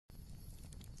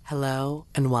Hello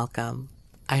and welcome.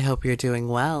 I hope you're doing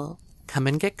well. Come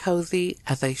and get cozy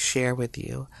as I share with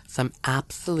you some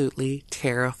absolutely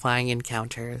terrifying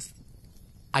encounters.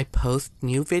 I post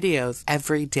new videos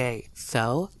every day,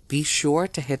 so be sure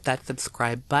to hit that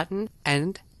subscribe button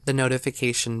and the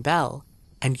notification bell,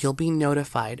 and you'll be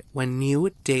notified when new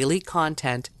daily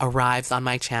content arrives on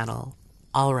my channel.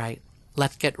 Alright,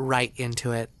 let's get right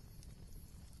into it.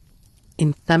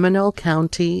 In Seminole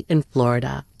County in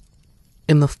Florida.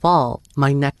 In the fall,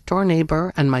 my next-door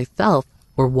neighbor and myself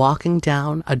were walking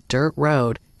down a dirt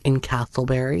road in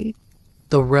Castleberry.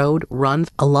 The road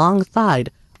runs alongside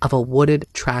of a wooded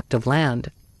tract of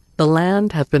land. The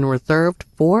land has been reserved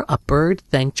for a bird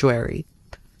sanctuary.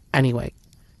 Anyway,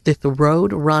 this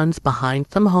road runs behind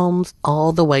some homes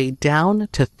all the way down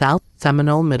to South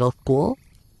Seminole Middle School.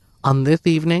 On this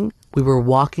evening, we were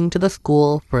walking to the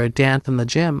school for a dance in the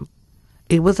gym.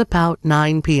 It was about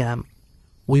 9 p.m.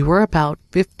 We were about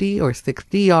 50 or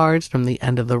 60 yards from the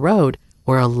end of the road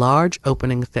where a large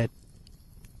opening sits.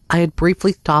 I had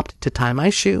briefly stopped to tie my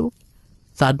shoe.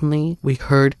 Suddenly, we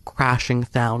heard crashing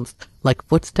sounds, like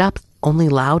footsteps, only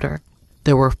louder.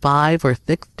 There were 5 or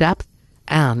 6 steps,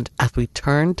 and as we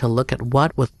turned to look at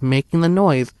what was making the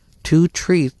noise, 2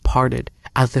 trees parted,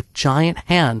 as if giant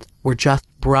hands were just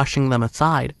brushing them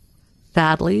aside.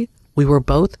 Sadly, we were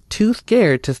both too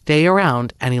scared to stay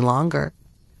around any longer.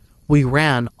 We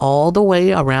ran all the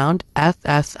way around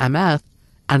SSMS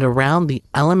and around the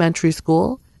elementary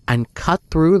school and cut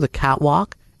through the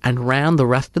catwalk and ran the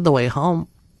rest of the way home.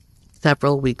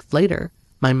 Several weeks later,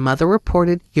 my mother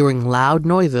reported hearing loud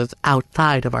noises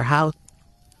outside of our house.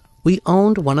 We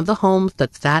owned one of the homes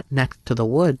that sat next to the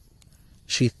woods.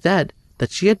 She said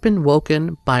that she had been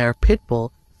woken by our pit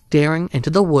bull staring into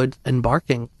the woods and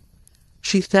barking.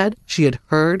 She said she had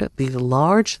heard these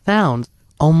large sounds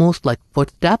almost like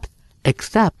footsteps,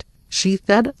 except she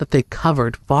said that they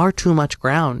covered far too much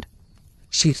ground.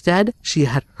 She said she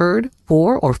had heard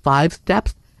 4 or 5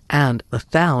 steps and the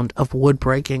sound of wood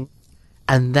breaking,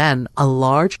 and then a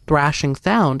large thrashing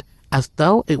sound as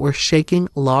though it were shaking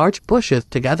large bushes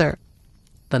together.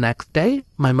 The next day,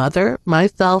 my mother,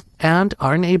 myself, and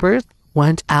our neighbors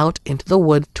went out into the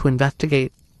woods to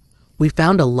investigate. We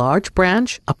found a large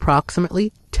branch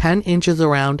approximately 10 inches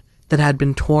around that had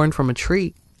been torn from a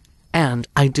tree. And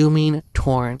I do mean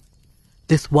torn.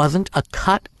 This wasn't a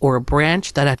cut or a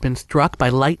branch that had been struck by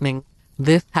lightning.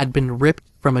 This had been ripped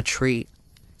from a tree.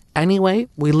 Anyway,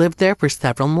 we lived there for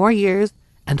several more years,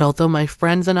 and although my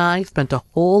friends and I spent a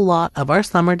whole lot of our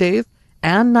summer days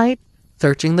and nights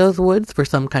searching those woods for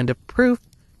some kind of proof,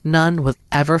 none was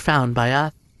ever found by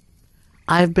us.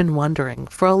 I've been wondering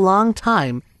for a long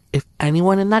time if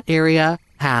anyone in that area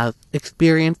has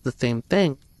experienced the same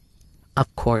thing.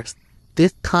 Of course,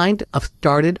 this kind of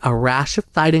started a rash of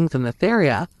sightings in this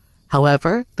area.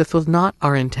 However, this was not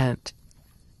our intent.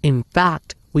 In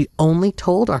fact, we only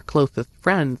told our closest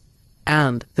friends,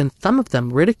 and since some of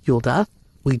them ridiculed us,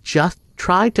 we just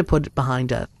tried to put it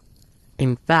behind us.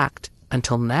 In fact,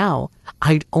 until now,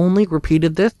 I'd only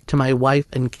repeated this to my wife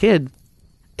and kids.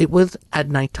 It was at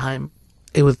nighttime.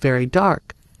 It was very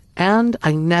dark, and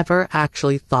I never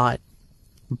actually saw it.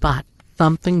 But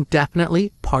something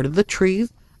definitely parted the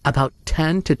trees about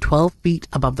 10 to 12 feet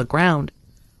above the ground.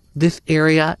 This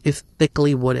area is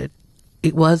thickly wooded.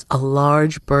 It was a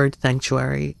large bird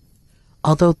sanctuary.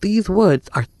 Although these woods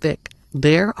are thick,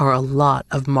 there are a lot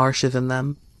of marshes in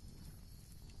them.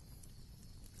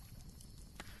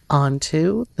 On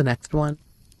to the next one.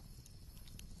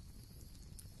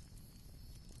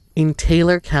 In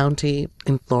Taylor County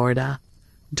in Florida,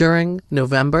 during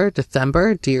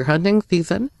November-December deer hunting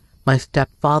season, my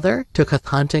stepfather took us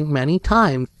hunting many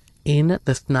times in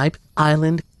the Snipes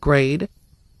Island Grade,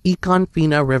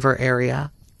 Econfina River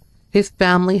area. His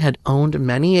family had owned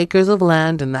many acres of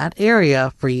land in that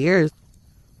area for years.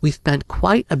 We spent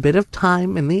quite a bit of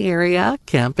time in the area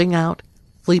camping out,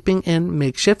 sleeping in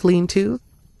makeshift lean-tos.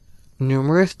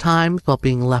 Numerous times while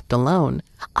being left alone,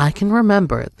 I can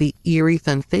remember the eerie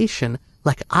sensation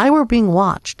like I were being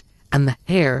watched and the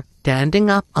hair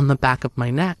standing up on the back of my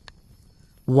neck.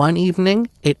 One evening,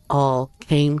 it all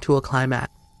came to a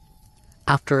climax.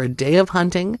 After a day of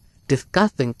hunting,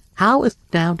 discussing how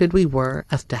astounded we were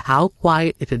as to how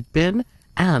quiet it had been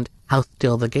and how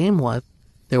still the game was,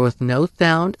 there was no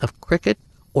sound of crickets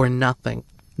or nothing,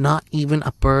 not even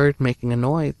a bird making a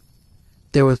noise.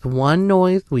 There was one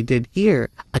noise we did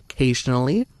hear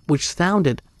occasionally, which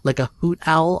sounded like a hoot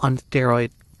owl on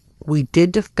steroids. We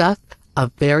did discuss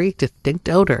a very distinct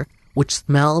odor, which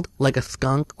smelled like a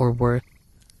skunk or worse.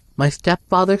 My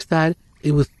stepfather said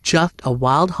it was just a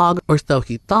wild hog or so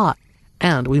he thought,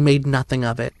 and we made nothing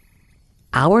of it.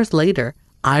 Hours later,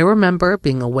 I remember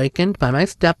being awakened by my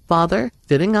stepfather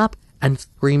sitting up and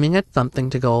screaming at something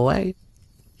to go away.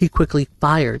 He quickly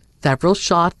fired several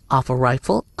shots off a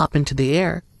rifle up into the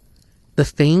air. The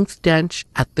same stench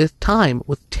at this time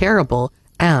was terrible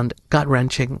and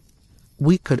gut-wrenching.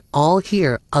 We could all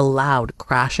hear a loud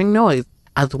crashing noise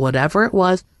as whatever it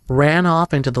was ran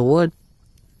off into the woods.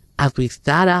 As we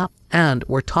sat up and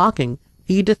were talking,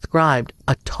 he described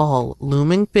a tall,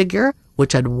 looming figure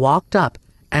which had walked up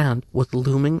and was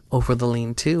looming over the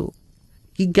lean-to.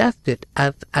 He guessed it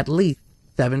as at least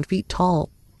 7 feet tall.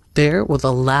 There was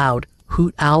a loud,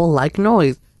 hoot owl-like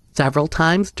noise several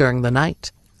times during the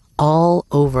night. All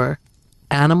over.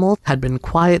 Animals had been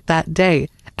quiet that day,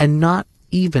 and not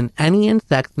even any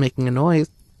insects making a noise.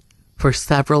 For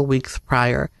several weeks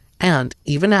prior, and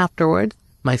even afterwards,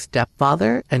 my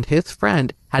stepfather and his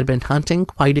friend had been hunting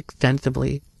quite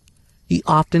extensively. He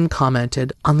often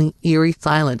commented on the eerie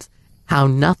silence, how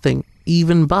nothing,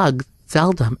 even bugs,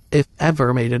 seldom, if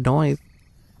ever, made a noise.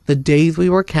 The days we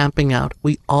were camping out,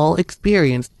 we all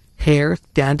experienced hair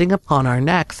standing upon our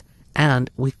necks, and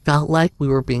we felt like we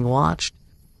were being watched.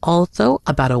 Also,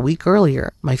 about a week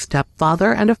earlier, my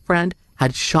stepfather and a friend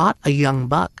had shot a young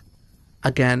buck.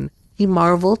 Again, he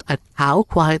marveled at how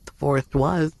quiet the forest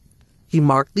was. He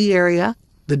marked the area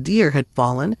the deer had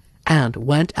fallen and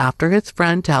went after his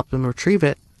friend to help him retrieve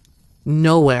it.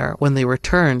 Nowhere, when they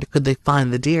returned, could they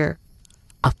find the deer.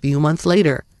 A few months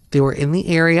later, they were in the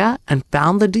area and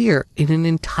found the deer in an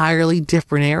entirely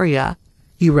different area.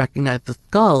 He recognized the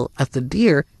skull as the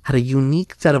deer had a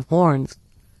unique set of horns.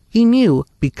 He knew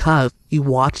because he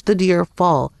watched the deer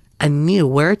fall and knew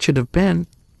where it should have been.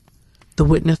 The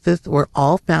witnesses were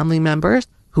all family members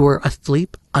who were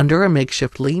asleep under a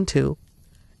makeshift lean-to.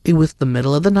 It was the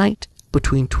middle of the night,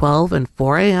 between 12 and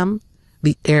 4 a.m.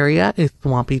 The area is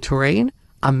swampy terrain,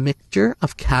 a mixture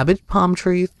of cabbage palm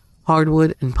trees,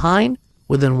 hardwood, and pine,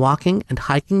 within walking and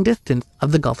hiking distance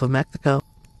of the Gulf of Mexico.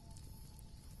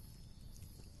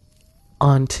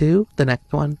 On to the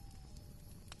next one.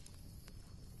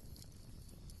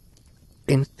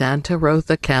 In Santa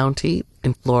Rosa County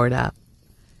in Florida.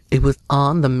 It was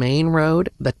on the main road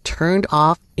that turned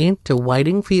off into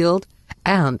Whiting Field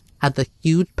and had the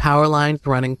huge power lines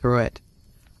running through it.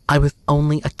 I was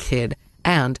only a kid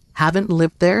and haven't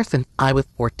lived there since I was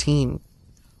 14.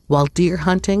 While deer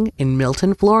hunting in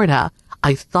Milton, Florida,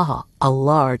 I saw a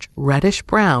large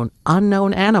reddish-brown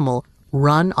unknown animal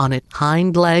run on its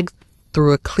hind legs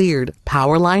through a cleared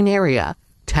power line area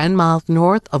 10 miles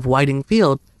north of Whiting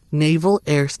Field Naval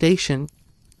Air Station.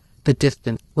 The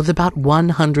distance was about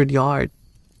 100 yards.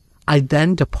 I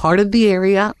then departed the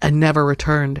area and never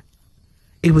returned.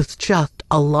 It was just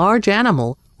a large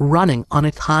animal running on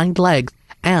its hind legs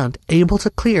and able to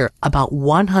clear about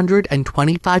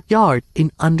 125 yards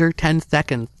in under 10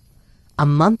 seconds. A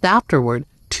month afterward,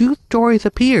 2 stories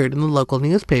appeared in the local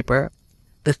newspaper.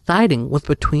 The sighting was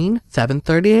between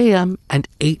 7:30 a.m. and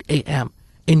 8 a.m.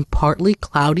 in partly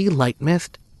cloudy light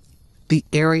mist. The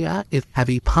area is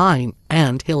heavy pine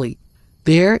and hilly.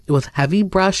 There was heavy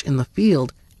brush in the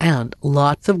field and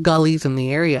lots of gullies in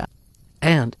the area,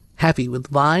 and heavy with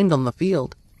vines on the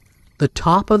field. The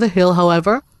top of the hill,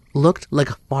 however, looked like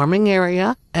a farming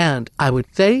area, and I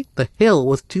would say the hill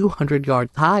was 200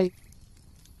 yards high.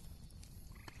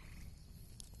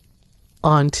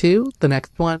 On to the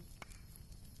next one.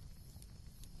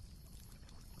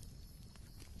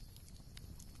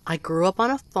 I grew up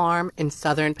on a farm in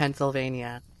southern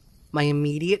Pennsylvania. My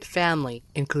immediate family,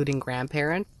 including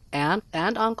grandparents, aunts,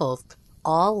 and uncles,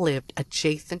 all lived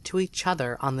adjacent to each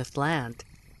other on this land.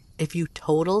 If you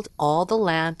totaled all the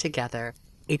land together,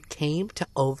 it came to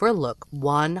overlook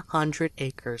 100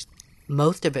 acres,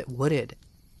 most of it wooded.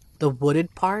 The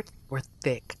wooded parts were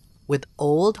thick, with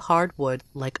old hardwood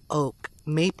like oak,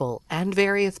 maple, and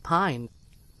various pines.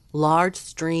 Large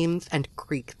streams and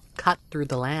creeks cut through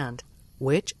the land,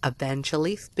 which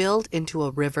eventually spilled into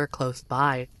a river close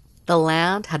by. The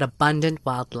land had abundant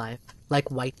wildlife, like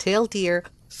white-tailed deer,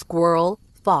 squirrel,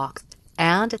 fox,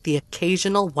 and the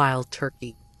occasional wild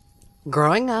turkey.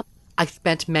 Growing up, I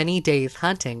spent many days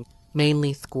hunting,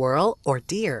 mainly squirrel or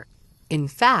deer. In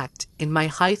fact, in my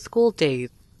high school days,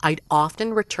 I'd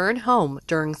often return home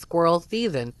during squirrel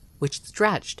season, which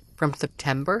stretched from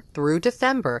September through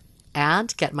December,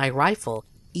 and get my rifle,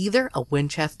 either a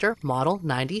Winchester Model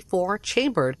 94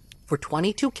 chambered for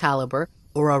 .22 caliber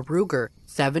or a Ruger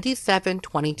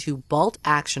 77-22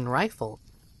 bolt-action rifle.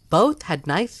 Both had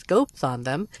nice scopes on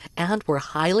them and were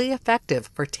highly effective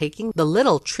for taking the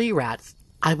little tree rats.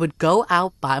 I would go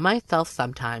out by myself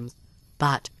sometimes,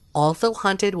 but also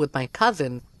hunted with my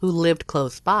cousins who lived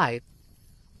close by.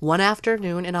 One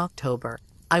afternoon in October,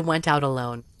 I went out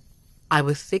alone. I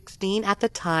was 16 at the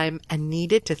time and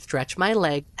needed to stretch my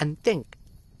legs and think.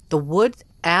 The woods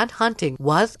and hunting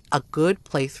was a good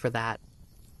place for that.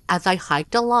 As I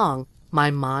hiked along, my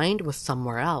mind was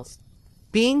somewhere else.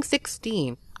 Being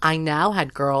 16, I now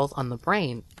had girls on the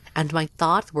brain, and my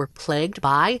thoughts were plagued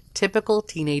by typical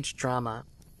teenage drama.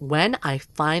 When I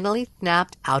finally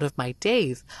snapped out of my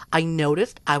daze, I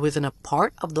noticed I was in a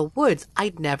part of the woods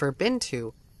I'd never been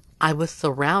to. I was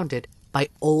surrounded by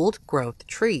old-growth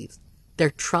trees.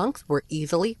 Their trunks were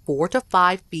easily 4 to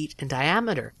 5 feet in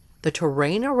diameter. The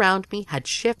terrain around me had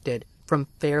shifted from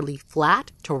fairly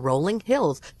flat to rolling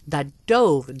hills that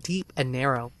dove deep and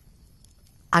narrow.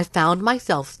 I found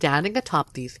myself standing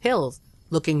atop these hills,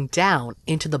 looking down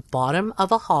into the bottom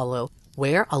of a hollow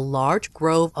where a large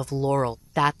grove of laurel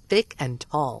sat thick and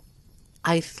tall.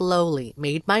 I slowly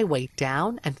made my way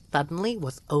down and suddenly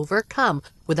was overcome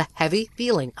with a heavy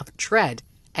feeling of dread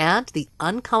and the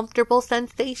uncomfortable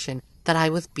sensation that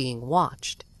I was being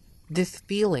watched. This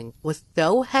feeling was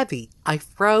so heavy I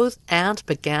froze and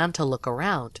began to look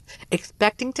around,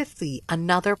 expecting to see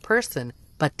another person,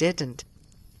 but didn't.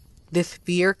 This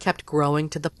fear kept growing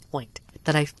to the point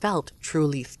that I felt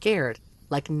truly scared,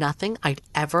 like nothing I'd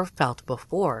ever felt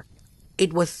before.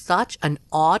 It was such an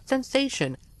odd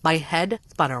sensation, my head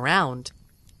spun around.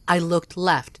 I looked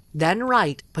left, then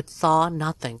right, but saw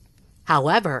nothing.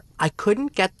 However, I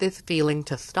couldn't get this feeling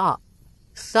to stop.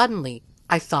 Suddenly,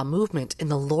 I saw movement in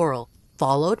the laurel,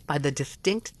 followed by the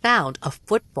distinct sound of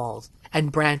footfalls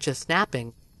and branches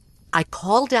snapping. I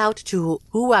called out to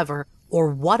whoever or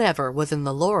whatever was in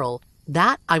the laurel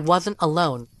that I wasn't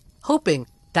alone, hoping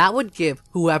that would give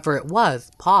whoever it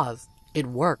was pause. It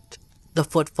worked. The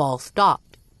footfalls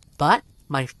stopped, but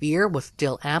my fear was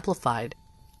still amplified.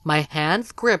 My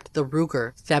hands gripped the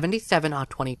Ruger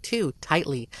 77-22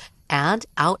 tightly, and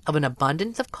out of an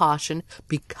abundance of caution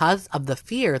because of the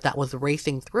fear that was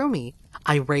racing through me,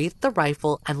 I raised the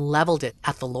rifle and leveled it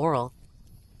at the laurel.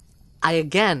 I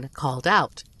again called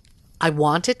out. I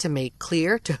wanted to make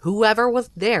clear to whoever was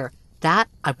there that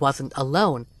I wasn't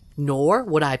alone, nor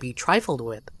would I be trifled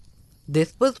with.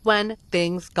 This was when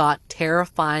things got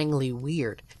terrifyingly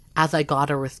weird, as I got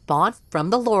a response from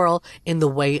the laurel in the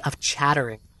way of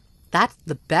chattering. That's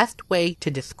the best way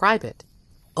to describe it.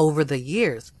 Over the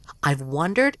years, I've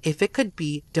wondered if it could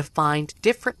be defined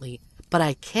differently, but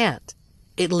I can't.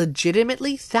 It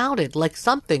legitimately sounded like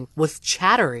something was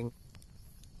chattering.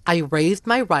 I raised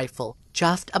my rifle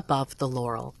just above the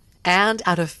laurel, and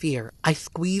out of fear, I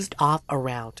squeezed off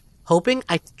around, hoping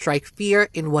I'd strike fear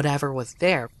in whatever was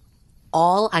there.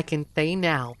 All I can say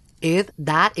now is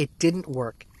that it didn't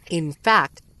work. In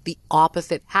fact, the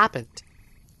opposite happened.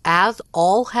 As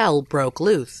all hell broke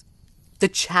loose, the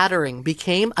chattering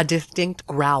became a distinct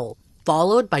growl,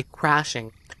 followed by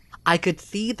crashing. I could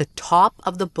see the top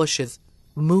of the bushes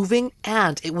moving,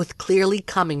 and it was clearly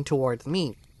coming towards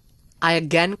me. I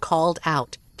again called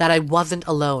out that I wasn't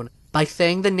alone by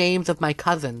saying the names of my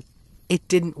cousins. It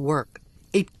didn't work.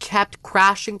 It kept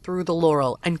crashing through the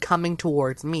laurel and coming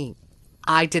towards me.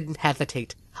 I didn't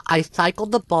hesitate. I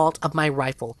cycled the bolt of my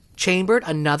rifle, chambered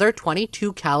another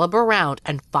 .22 caliber round,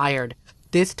 and fired.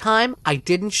 This time, I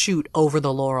didn't shoot over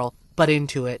the laurel, but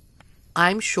into it.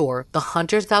 I'm sure the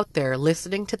hunters out there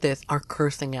listening to this are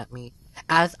cursing at me,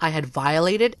 as I had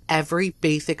violated every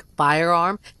basic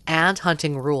firearm and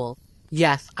hunting rule.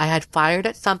 Yes, I had fired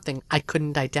at something I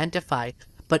couldn't identify,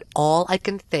 but all I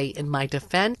can say in my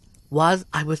defense was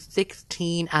I was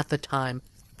 16 at the time,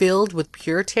 filled with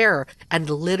pure terror, and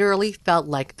literally felt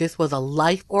like this was a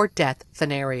life or death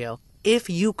scenario. If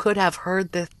you could have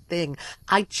heard this thing,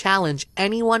 I challenge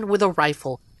anyone with a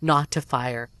rifle not to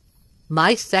fire.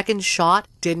 My second shot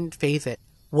didn't faze it.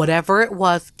 Whatever it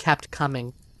was kept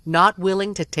coming. Not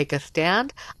willing to take a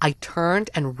stand, I turned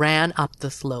and ran up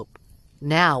the slope.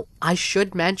 Now, I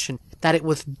should mention that it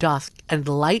was dusk and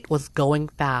light was going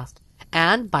fast,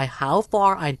 and by how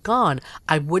far I'd gone,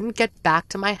 I wouldn't get back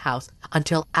to my house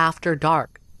until after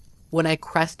dark. When I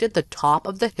crested the top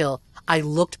of the hill, I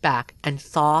looked back and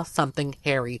saw something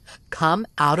hairy come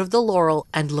out of the laurel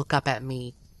and look up at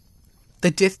me.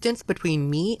 The distance between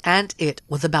me and it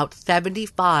was about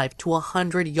 75 to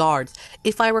 100 yards,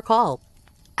 if I recall.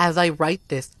 As I write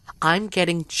this, I'm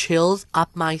getting chills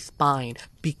up my spine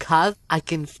because I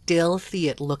can still see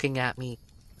it looking at me.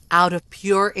 Out of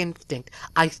pure instinct,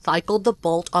 I cycled the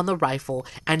bolt on the rifle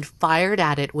and fired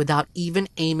at it without even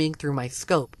aiming through my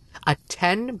scope, a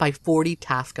 10 by 40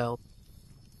 Tasco.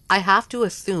 I have to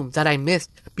assume that I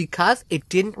missed because it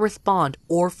didn't respond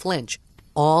or flinch.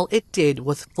 All it did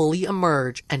was fully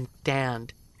emerge and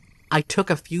stand. I took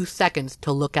a few seconds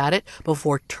to look at it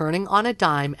before turning on a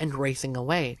dime and racing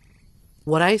away.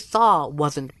 What I saw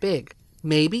wasn't big,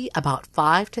 maybe about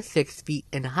 5 to 6 feet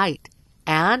in height,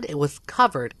 and it was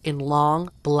covered in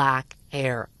long black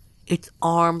hair. Its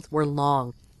arms were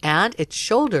long, and its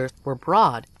shoulders were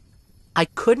broad. I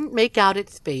couldn't make out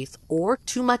its face or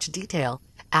too much detail,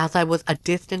 as I was a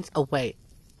distance away,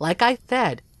 like I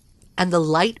said, and the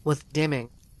light was dimming.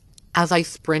 As I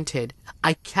sprinted,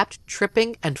 I kept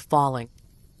tripping and falling.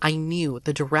 I knew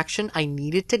the direction I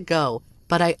needed to go,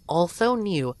 but I also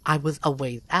knew I was a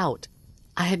ways out.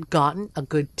 I had gotten a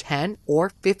good 10 or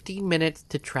 15 minutes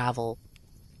to travel.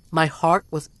 My heart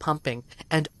was pumping,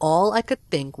 and all I could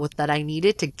think was that I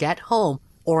needed to get home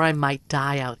or I might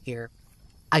die out here.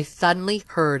 I suddenly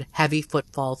heard heavy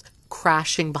footfalls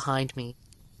crashing behind me.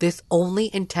 This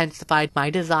only intensified my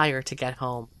desire to get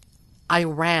home. I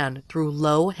ran through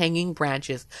low-hanging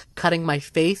branches, cutting my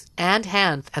face and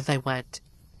hands as I went.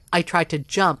 I tried to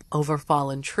jump over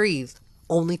fallen trees,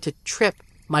 only to trip,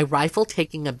 my rifle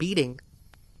taking a beating.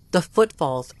 The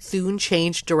footfalls soon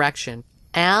changed direction,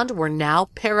 and were now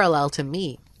parallel to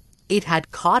me. It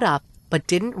had caught up, but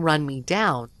didn't run me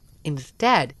down.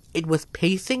 Instead, it was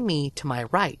pacing me to my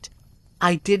right.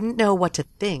 I didn't know what to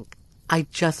think. I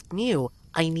just knew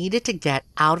I needed to get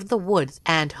out of the woods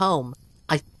and home.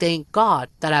 I thank God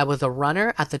that I was a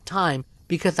runner at the time,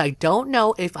 because I don't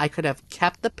know if I could have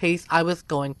kept the pace I was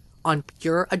going on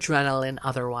pure adrenaline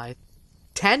otherwise.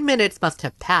 10 minutes must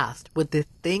have passed with this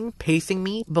thing pacing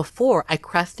me before I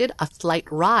crested a slight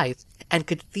rise and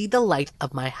could see the light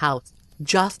of my house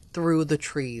just through the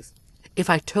trees. If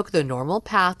I took the normal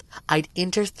path, I'd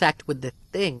intersect with this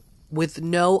thing. With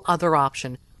no other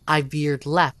option, I veered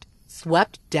left,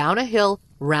 swept down a hill,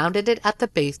 rounded it at the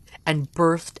base, and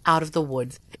burst out of the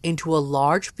woods into a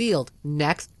large field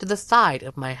next to the side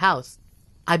of my house.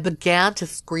 I began to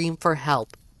scream for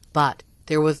help, but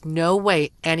there was no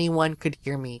way anyone could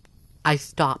hear me. I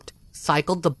stopped,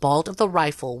 cycled the bolt of the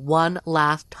rifle one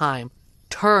last time,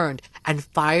 turned, and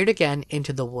fired again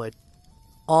into the woods.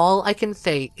 All I can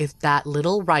say is that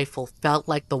little rifle felt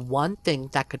like the one thing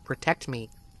that could protect me,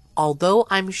 although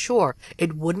I'm sure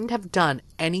it wouldn't have done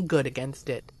any good against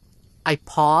it. I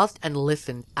paused and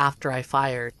listened after I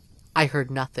fired. I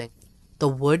heard nothing. The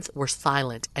woods were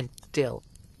silent and still.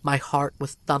 My heart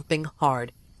was thumping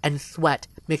hard, and sweat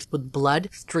mixed with blood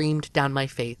streamed down my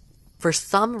face. For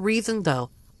some reason, though,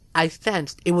 I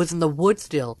sensed it was in the woods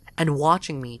still and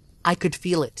watching me. I could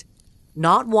feel it.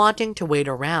 Not wanting to wait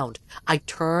around, I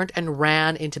turned and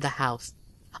ran into the house.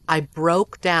 I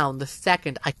broke down the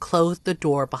second I closed the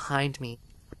door behind me.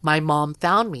 My mom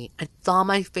found me and saw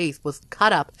my face was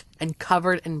cut up and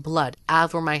covered in blood,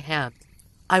 as were my hands.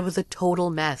 I was a total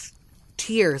mess.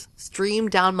 Tears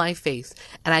streamed down my face,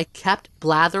 and I kept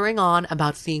blathering on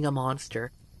about seeing a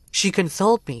monster. She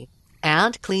consoled me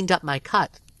and cleaned up my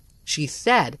cuts. She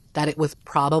said that it was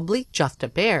probably just a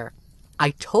bear.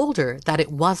 I told her that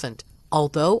it wasn't,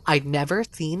 although I'd never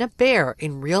seen a bear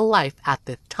in real life at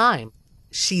this time.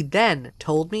 She then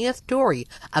told me a story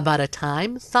about a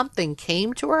time something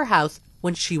came to her house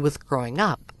when she was growing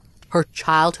up. Her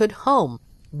childhood home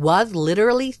was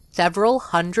literally several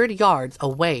hundred yards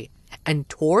away and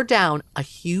tore down a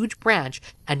huge branch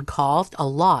and caused a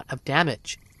lot of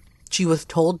damage. She was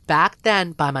told back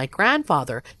then by my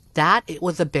grandfather that it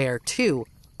was a bear too,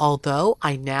 although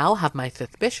I now have my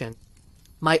suspicions.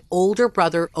 My older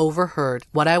brother overheard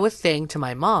what I was saying to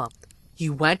my mom. He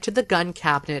went to the gun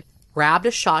cabinet, grabbed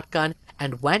a shotgun,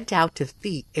 and went out to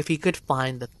see if he could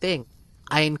find the thing.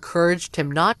 I encouraged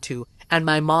him not to, and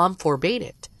my mom forbade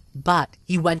it, but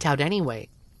he went out anyway.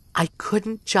 I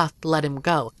couldn't just let him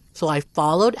go, so I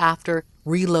followed after,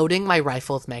 reloading my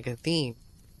rifle's magazine.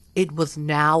 It was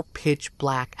now pitch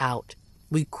black out.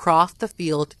 We crossed the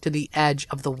field to the edge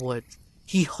of the woods.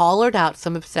 He hollered out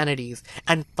some obscenities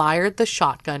and fired the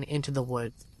shotgun into the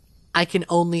woods. I can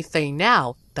only say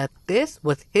now that this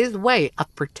was his way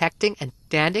of protecting and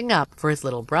standing up for his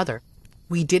little brother.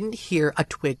 We didn't hear a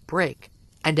twig break,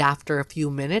 and after a few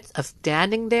minutes of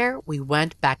standing there, we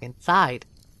went back inside.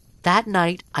 That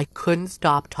night, I couldn't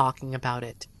stop talking about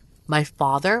it. My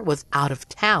father was out of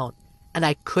town, and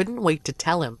I couldn't wait to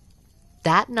tell him.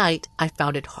 That night, I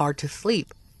found it hard to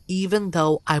sleep, even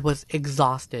though I was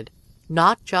exhausted,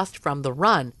 not just from the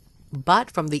run, but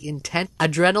from the intense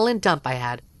adrenaline dump I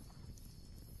had.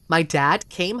 My dad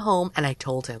came home and I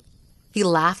told him. He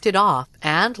laughed it off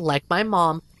and, like my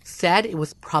mom, said it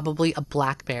was probably a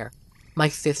black bear. My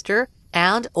sister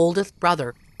and oldest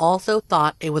brother also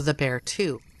thought it was a bear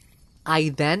too. I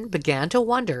then began to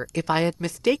wonder if I had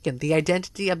mistaken the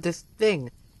identity of this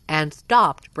thing and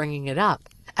stopped bringing it up,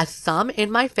 as some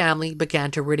in my family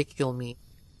began to ridicule me.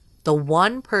 The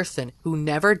one person who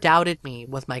never doubted me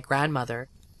was my grandmother.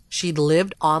 She'd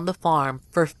lived on the farm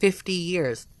for 50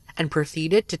 years and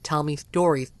proceeded to tell me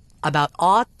stories about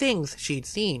odd things she'd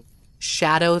seen,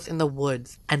 shadows in the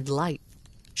woods, and light.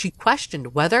 She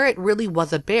questioned whether it really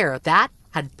was a bear that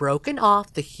had broken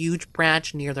off the huge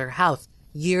branch near their house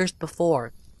years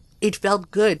before. It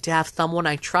felt good to have someone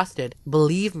I trusted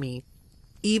believe me.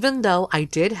 Even though I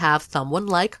did have someone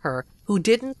like her who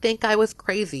didn't think I was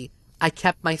crazy, I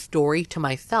kept my story to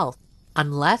myself,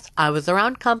 unless I was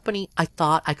around company I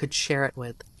thought I could share it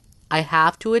with. I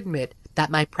have to admit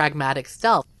that my pragmatic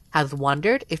self has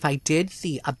wondered if I did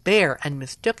see a bear and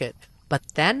mistook it, but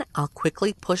then I'll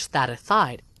quickly push that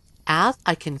aside, as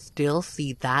I can still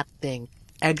see that thing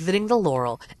exiting the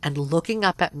laurel and looking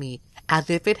up at me as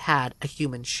if it had a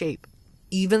human shape.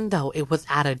 Even though it was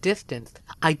at a distance,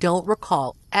 I don't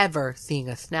recall ever seeing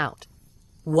a snout.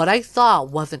 What I saw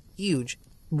wasn't huge,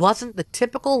 wasn't the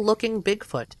typical looking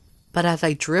Bigfoot, but as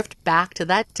I drift back to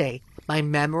that day, my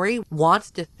memory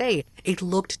wants to say it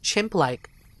looked chimp-like.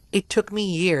 It took me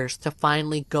years to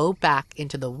finally go back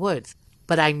into the woods,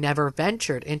 but I never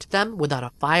ventured into them without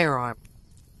a firearm.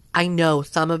 I know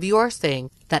some of you are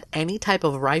saying that any type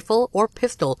of rifle or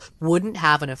pistol wouldn't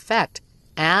have an effect,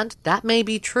 and that may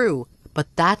be true, but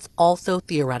that's also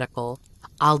theoretical.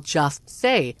 I'll just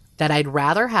say that I'd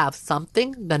rather have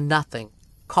something than nothing.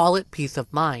 Call it peace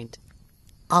of mind.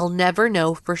 I'll never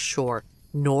know for sure,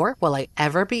 nor will I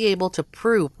ever be able to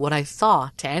prove what I saw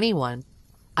to anyone.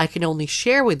 I can only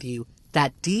share with you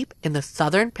that deep in the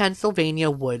southern Pennsylvania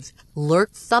woods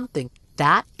lurks something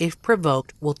that, if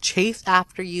provoked, will chase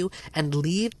after you and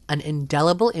leave an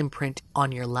indelible imprint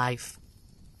on your life.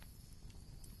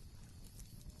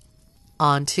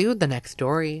 On to the next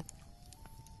story.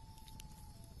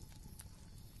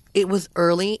 It was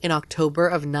early in October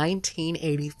of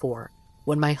 1984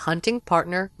 when my hunting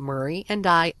partner Murray and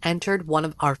I entered one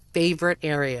of our favorite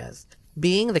areas,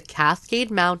 being the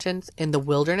Cascade Mountains in the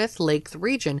Wilderness Lakes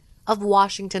region of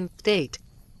Washington State.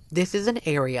 This is an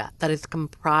area that is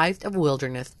comprised of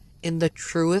wilderness in the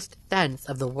truest sense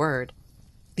of the word.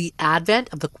 The advent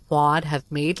of the quad has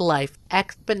made life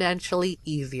exponentially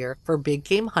easier for big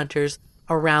game hunters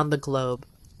around the globe.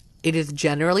 It is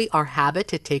generally our habit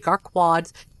to take our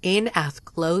quads in as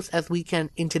close as we can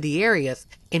into the areas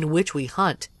in which we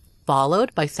hunt,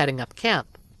 followed by setting up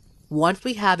camp. Once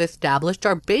we have established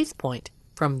our base point,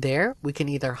 from there we can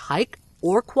either hike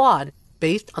or quad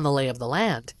based on the lay of the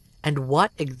land and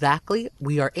what exactly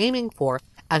we are aiming for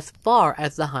as far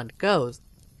as the hunt goes.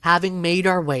 Having made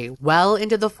our way well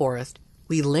into the forest,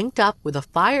 we linked up with a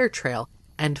fire trail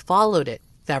and followed it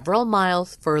several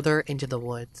miles further into the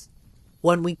woods.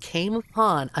 When we came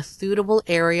upon a suitable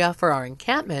area for our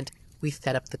encampment, we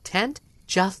set up the tent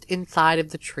just inside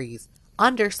of the trees,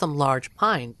 under some large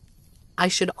pines. I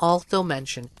should also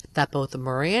mention that both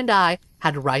Murray and I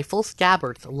had rifle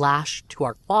scabbards lashed to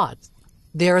our quads.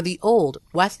 They are the old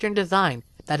Western design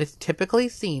that is typically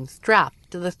seen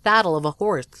strapped to the saddle of a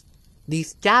horse.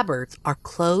 These scabbards are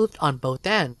closed on both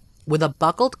ends, with a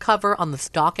buckled cover on the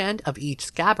stock end of each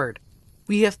scabbard.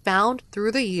 We have found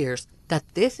through the years that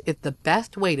this is the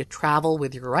best way to travel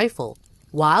with your rifle,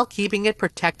 while keeping it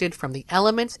protected from the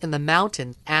elements in the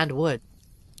mountains and woods.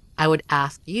 I would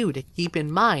ask you to keep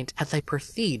in mind as I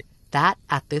proceed that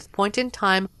at this point in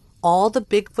time, all the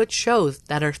Bigfoot shows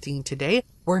that are seen today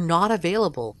were not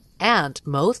available, and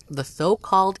most of the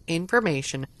so-called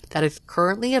information that is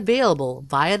currently available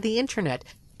via the internet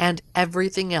and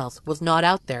everything else was not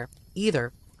out there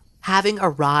either. Having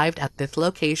arrived at this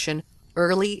location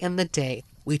early in the day,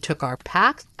 we took our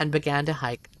packs and began to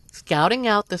hike, scouting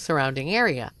out the surrounding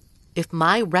area. If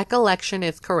my recollection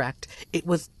is correct, it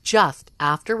was just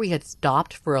after we had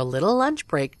stopped for a little lunch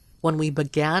break when we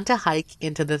began to hike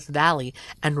into this valley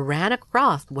and ran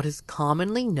across what is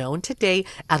commonly known today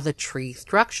as a tree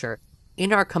structure.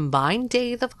 In our combined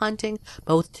days of hunting,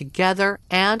 both together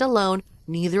and alone,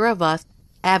 neither of us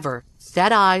ever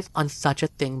set eyes on such a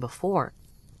thing before.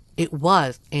 It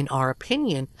was, in our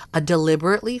opinion, a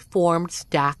deliberately formed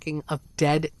stacking of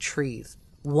dead trees,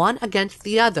 one against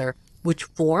the other, which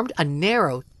formed a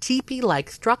narrow,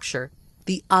 teepee-like structure.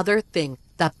 The other thing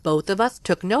that both of us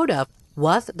took note of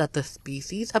was that the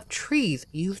species of trees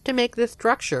used to make this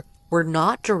structure were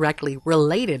not directly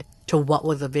related to what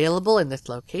was available in this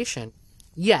location.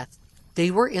 Yes,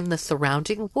 they were in the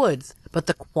surrounding woods, but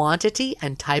the quantity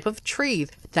and type of trees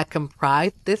that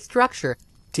comprised this structure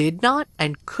did not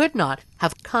and could not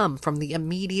have come from the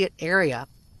immediate area.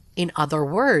 In other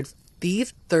words,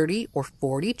 these 30 or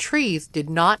 40 trees did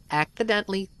not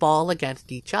accidentally fall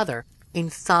against each other. in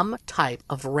some type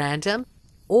of random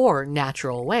or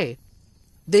natural way.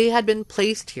 They had been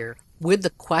placed here, with the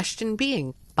question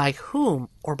being, by whom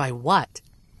or by what?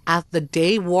 As the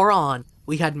day wore on,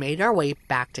 we had made our way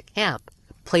back to camp,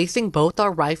 placing both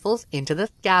our rifles into the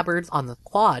scabbards on the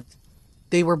quads.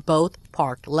 They were both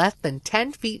parked less than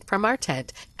 10 feet from our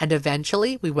tent, and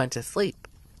eventually we went to sleep.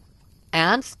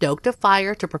 Anne stoked a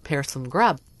fire to prepare some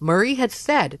grub. Murray had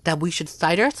said that we should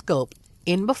sight our scope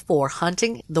in before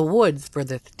hunting the woods for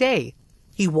this day.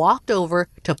 He walked over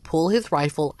to pull his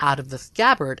rifle out of the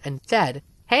scabbard and said,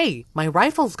 "Hey, my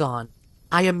rifle's gone."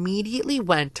 I immediately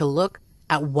went to look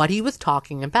at what he was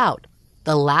talking about.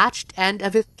 The latched end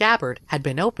of his scabbard had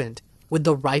been opened, with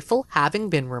the rifle having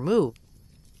been removed.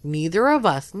 Neither of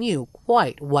us knew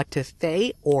quite what to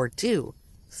say or do,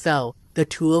 so the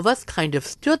two of us kind of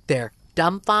stood there,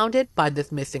 dumbfounded by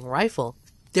this missing rifle.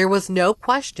 There was no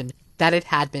question that it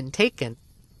had been taken.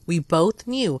 We both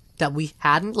knew that we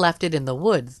hadn't left it in the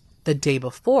woods the day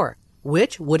before,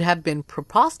 which would have been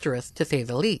preposterous to say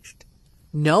the least.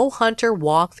 No hunter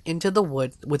walks into the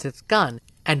woods with his gun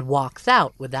and walks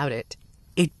out without it.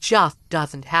 It just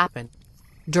doesn't happen.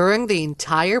 During the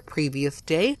entire previous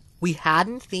day, we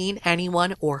hadn't seen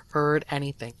anyone or heard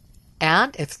anything.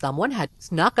 And if someone had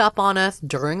snuck up on us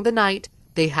during the night,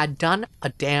 they had done a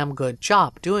damn good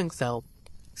job doing so.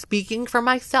 Speaking for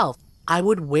myself, I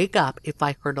would wake up if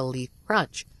I heard a leaf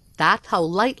crunch. That's how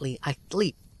lightly I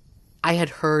sleep. I had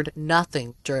heard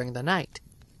nothing during the night.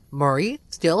 Murray,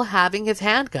 still having his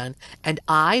handgun, and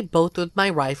I, both with my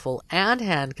rifle and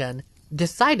handgun,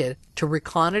 decided to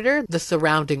reconnoiter the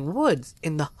surrounding woods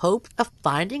in the hopes of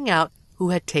finding out who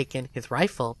had taken his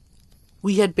rifle.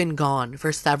 We had been gone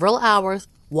for several hours,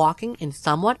 walking in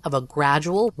somewhat of a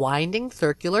gradual, winding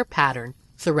circular pattern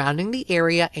surrounding the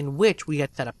area in which we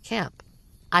had set up camp.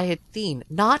 I had seen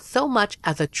not so much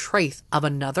as a trace of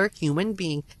another human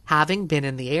being having been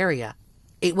in the area.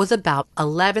 It was about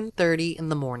 11:30 in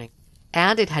the morning,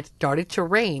 and it had started to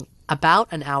rain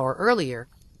about an hour earlier.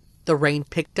 The rain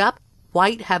picked up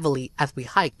quite heavily as we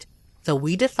hiked, so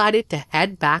we decided to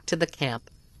head back to the camp.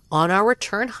 On our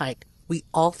return hike, we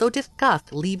also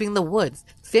discussed leaving the woods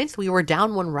since we were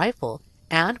down one rifle,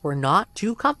 and were not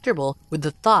too comfortable with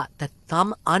the thought that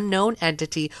some unknown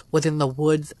entity was in the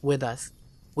woods with us.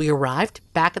 We arrived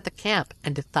back at the camp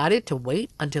and decided to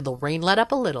wait until the rain let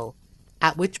up a little,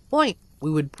 at which point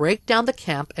we would break down the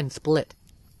camp and split.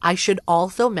 I should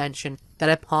also mention that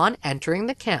upon entering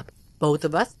the camp, both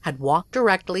of us had walked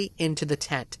directly into the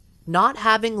tent, not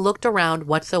having looked around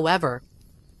whatsoever.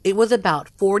 It was about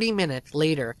 40 minutes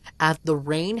later, as the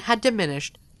rain had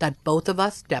diminished, that both of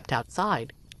us stepped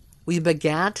outside. We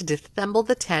began to disassemble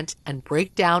the tent and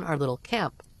break down our little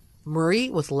camp. Murray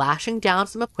was lashing down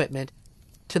some equipment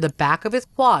to the back of his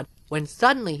quad when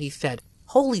suddenly he said,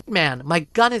 "Holy man, my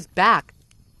gun is back!"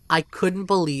 I couldn't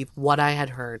believe what I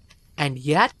had heard, and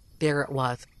yet there it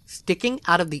was, sticking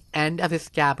out of the end of his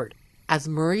scabbard. As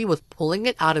Murray was pulling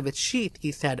it out of its sheath,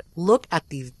 he said, "Look at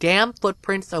these damn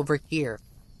footprints over here."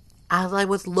 As I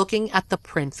was looking at the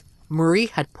prints, Murray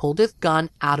had pulled his gun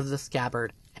out of the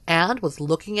scabbard, and was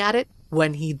looking at it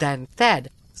when he then said,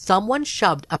 "Someone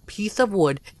shoved a piece of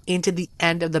wood into the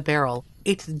end of the barrel.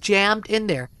 It's jammed in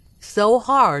there, so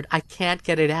hard I can't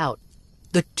get it out."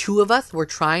 The two of us were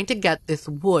trying to get this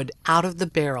wood out of the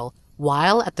barrel,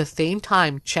 while at the same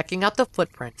time checking out the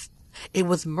footprints. It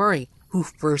was Murray who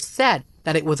first said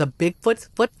that it was a Bigfoot's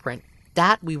footprint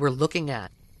that we were looking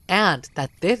at, and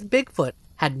that this Bigfoot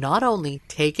had not only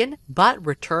taken but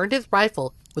returned his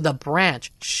rifle with a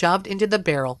branch shoved into the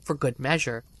barrel for good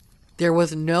measure. There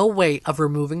was no way of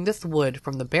removing this wood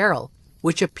from the barrel,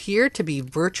 which appeared to be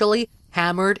virtually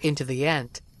hammered into the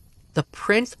end. The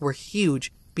prints were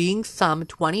huge, being some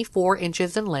 24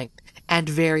 inches in length and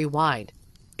very wide.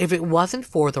 If it wasn't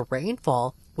for the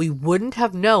rainfall, we wouldn't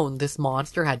have known this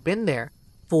monster had been there,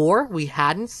 for we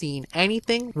hadn't seen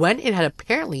anything when it had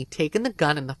apparently taken the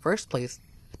gun in the first place.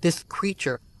 This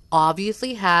creature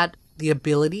obviously had the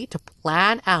ability to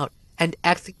plan out and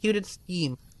execute a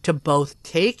scheme to both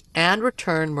take and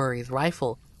return Murray's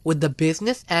rifle, with the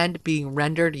business end being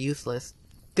rendered useless.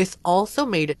 This also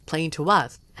made it plain to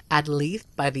us, at least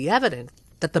by the evidence,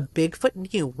 that the Bigfoot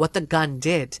knew what the gun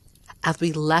did. As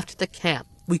we left the camp,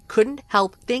 we couldn't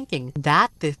help thinking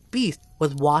that this beast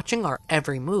was watching our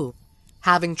every move.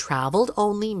 Having traveled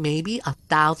only maybe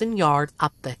 1,000 yards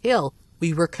up the hill,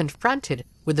 we were confronted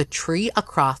with a tree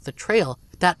across the trail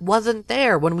that wasn't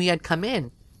there when we had come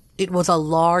in. It was a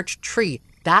large tree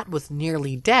that was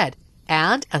nearly dead,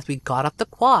 and as we got up the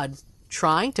quads,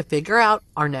 trying to figure out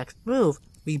our next move,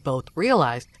 we both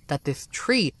realized that this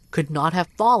tree could not have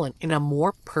fallen in a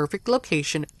more perfect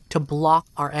location to block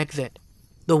our exit.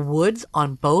 The woods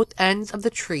on both ends of the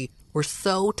tree were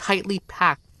so tightly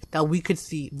packed that we could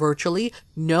see virtually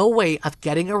no way of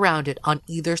getting around it on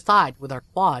either side with our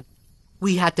quad.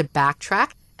 We had to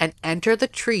backtrack and enter the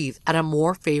trees at a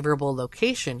more favorable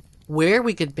location where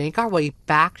we could make our way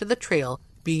back to the trail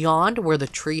beyond where the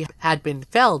tree had been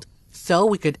felled so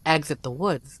we could exit the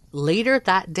woods. Later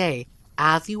that day,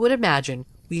 as you would imagine,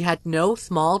 we had no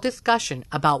small discussion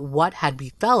about what had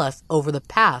befell us over the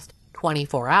past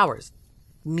 24 hours.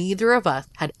 Neither of us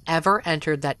had ever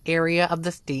entered that area of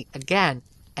the state again,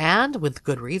 and with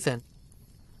good reason.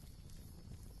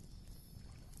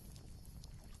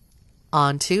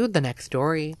 On to the next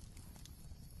story.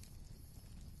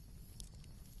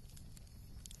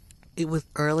 It was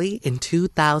early in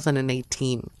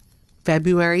 2018,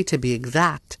 February to be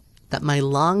exact, that my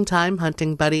longtime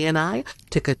hunting buddy and I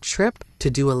took a trip to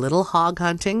do a little hog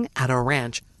hunting at a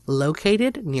ranch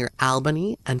located near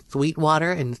Albany and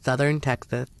Sweetwater in southern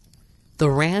Texas. The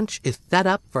ranch is set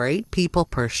up for 8 people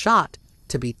per shot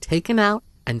to be taken out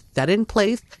and set in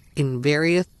place in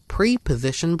various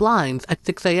pre-positioned blinds at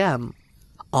 6 a.m.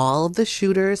 All of the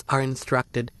shooters are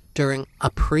instructed during a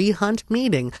pre-hunt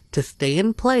meeting to stay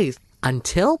in place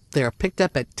until they are picked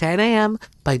up at 10 a.m.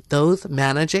 by those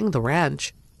managing the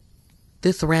ranch.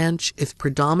 This ranch is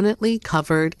predominantly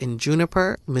covered in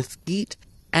juniper, mesquite,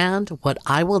 and what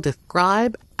I will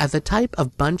describe as a type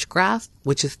of bunch grass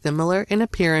which is similar in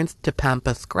appearance to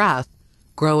pampas grass,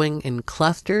 growing in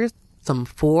clusters some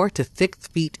 4 to 6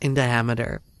 feet in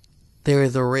diameter. There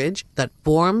is a ridge that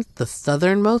forms the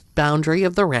southernmost boundary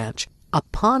of the ranch,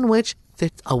 upon which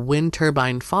sits a wind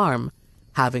turbine farm,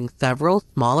 having several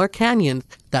smaller canyons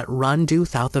that run due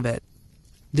south of it.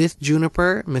 This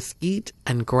juniper, mesquite,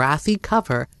 and grassy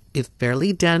cover is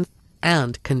fairly dense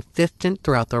and consistent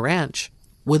throughout the ranch,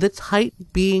 with its height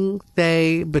being,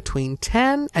 say, between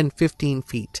 10 and 15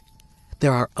 feet.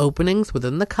 There are openings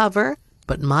within the cover,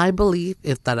 but my belief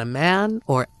is that a man,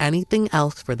 or anything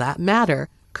else for that matter,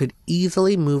 could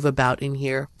easily move about in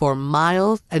here for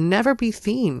miles and never be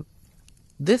seen.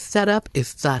 This setup is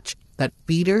such that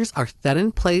feeders are set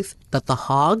in place that the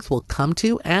hogs will come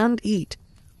to and eat.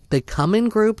 They come in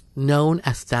groups known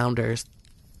as sounders.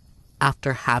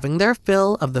 After having their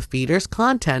fill of the feeder's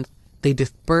contents, they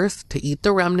disperse to eat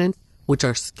the remnants which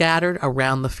are scattered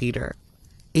around the feeder.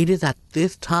 It is at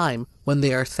this time, when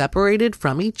they are separated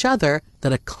from each other,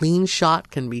 that a clean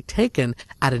shot can be taken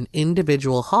at an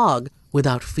individual hog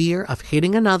without fear of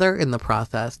hitting another in the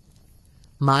process.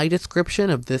 My description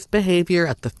of this behavior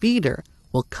at the feeder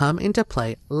will come into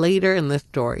play later in this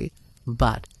story,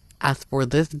 but as for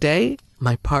this day,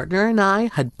 my partner and I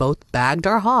had both bagged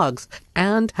our hogs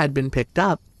and had been picked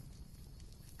up.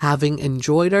 Having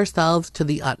enjoyed ourselves to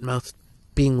the utmost,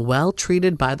 being well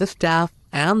treated by the staff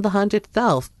and the hunt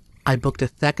itself, I booked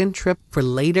a second trip for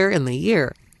later in the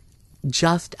year,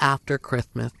 just after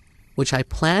Christmas, which I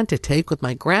planned to take with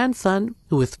my grandson,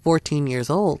 who is 14 years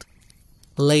old.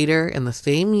 Later in the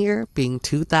same year, being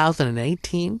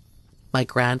 2018, my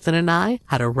grandson and I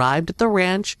had arrived at the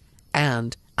ranch,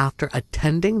 and after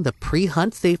attending the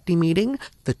pre-hunt safety meeting,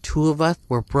 the two of us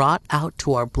were brought out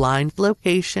to our blind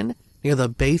location near the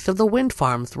base of the wind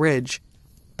farm's ridge.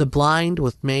 The blind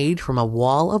was made from a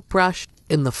wall of brush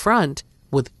in the front,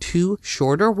 with 2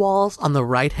 shorter walls on the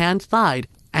right-hand side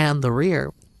and the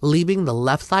rear, leaving the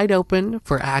left side open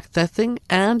for accessing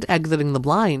and exiting the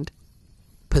blind.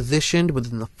 Positioned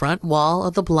within the front wall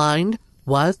of the blind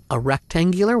was a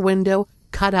rectangular window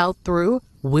cut out through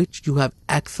which you have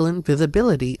excellent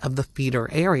visibility of the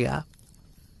feeder area.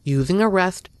 Using a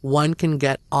rest, one can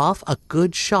get off a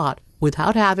good shot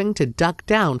without having to duck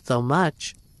down so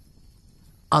much.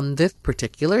 On this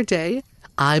particular day,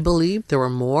 I believe there were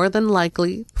more than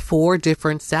likely 4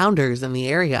 different sounders in the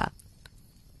area.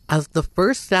 As the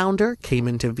first sounder came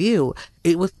into view,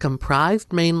 it was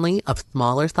comprised mainly of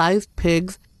smaller-sized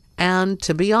pigs, and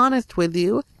to be honest with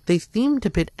you, they seemed a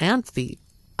bit antsy,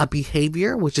 a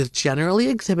behavior which is generally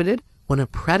exhibited when a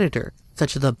predator,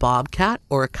 such as a bobcat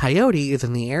or a coyote, is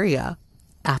in the area.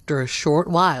 After a short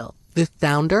while, this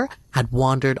sounder had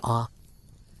wandered off.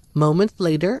 Moments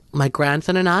later, my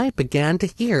grandson and I began to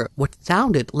hear what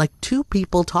sounded like 2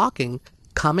 people talking,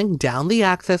 coming down the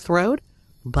access road,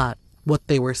 but what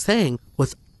they were saying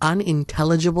was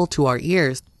unintelligible to our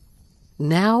ears.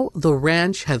 Now, the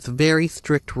ranch has very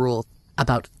strict rules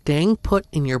about staying put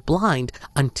in your blind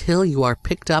until you are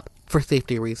picked up for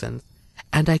safety reasons,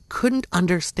 and I couldn't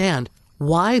understand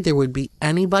why there would be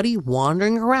anybody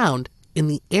wandering around in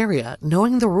the area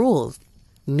knowing the rules.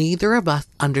 Neither of us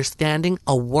understanding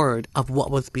a word of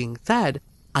what was being said,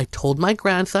 I told my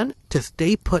grandson to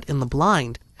stay put in the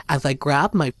blind, as I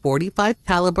grabbed my .45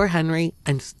 caliber Henry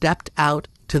and stepped out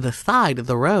to the side of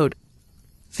the road.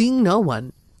 Seeing no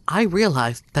one, I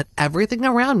realized that everything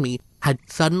around me had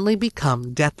suddenly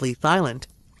become deathly silent.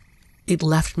 It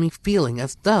left me feeling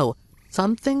as though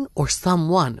something or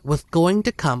someone was going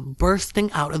to come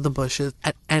bursting out of the bushes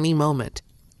at any moment,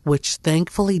 which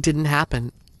thankfully didn't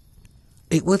happen.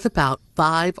 It was about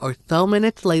 5 or so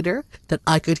minutes later that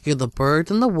I could hear the birds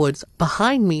in the woods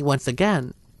behind me once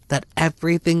again, that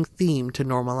everything seemed to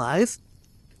normalize.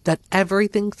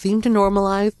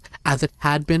 As it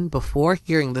had been before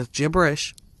hearing this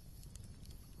gibberish.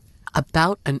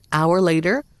 About an hour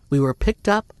later, we were picked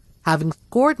up, having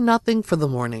scored nothing for the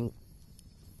morning.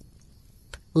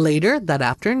 Later that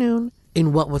afternoon,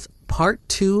 in what was part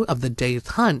 2 of the day's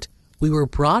hunt, we were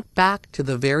brought back to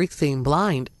the very same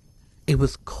blind. It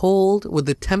was cold, with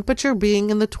the temperature being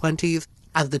in the 20s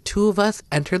as the two of us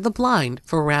entered the blind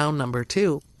for round number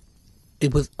 2.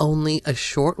 It was only a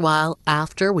short while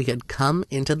after we had come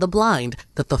into the blind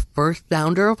that the first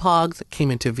sounder of hogs came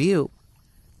into view.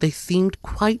 They seemed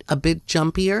quite a bit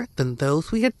jumpier than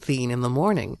those we had seen in the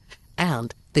morning,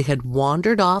 and they had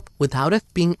wandered off without us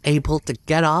being able to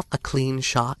get off a clean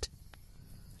shot.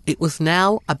 It was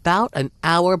now about an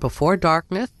hour before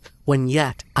darkness when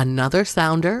yet another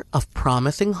sounder of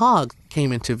promising hogs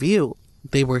came into view.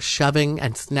 They were shoving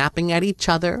and snapping at each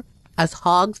other, as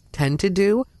hogs tend to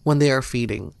do when they are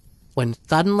feeding, when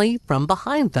suddenly from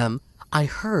behind them I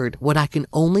heard what I can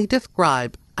only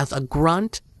describe as a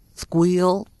grunt,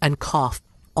 squeal, and cough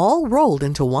all rolled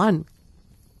into one.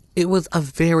 It was a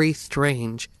very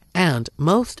strange and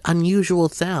most unusual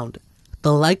sound,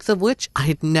 the likes of which I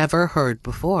had never heard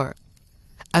before.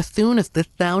 As soon as this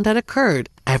sound had occurred,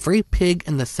 every pig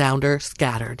in the sounder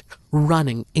scattered,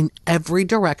 running in every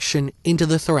direction into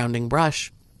the surrounding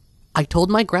brush. I told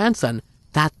my grandson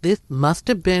that this must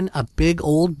have been a big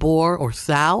old boar or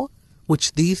sow,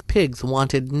 which these pigs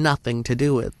wanted nothing to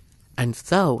do with, and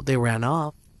so they ran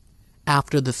off.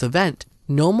 After this event,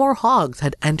 no more hogs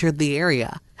had entered the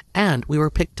area, and we were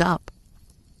picked up.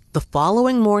 The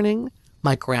following morning,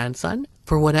 my grandson,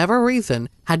 for whatever reason,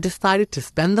 had decided to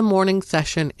spend the morning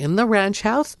session in the ranch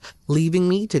house, leaving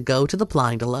me to go to the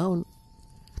blind alone.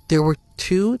 There were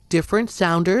 2 different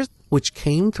sounders which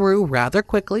came through rather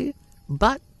quickly,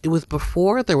 but it was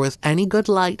before there was any good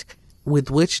light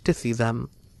with which to see them.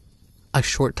 A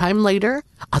short time later,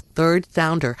 a 3rd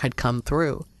sounder had come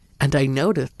through, and I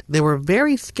noticed they were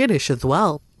very skittish as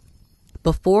well.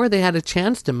 Before they had a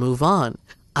chance to move on,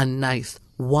 a nice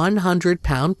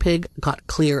 100-pound pig got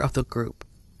clear of the group,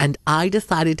 and I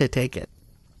decided to take it.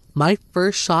 My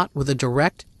first shot was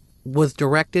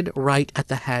directed right at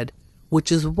the head,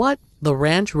 which is what the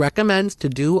ranch recommends to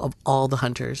do of all the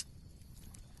hunters.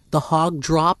 The hog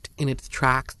dropped in its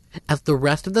tracks as the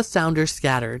rest of the sounders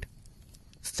scattered.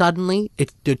 Suddenly,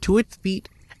 it stood to its feet,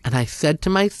 and I said to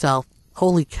myself,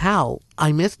 "Holy cow,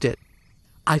 I missed it."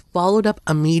 I followed up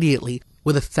immediately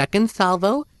with a second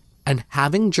salvo, and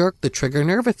having jerked the trigger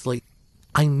nervously,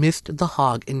 I missed the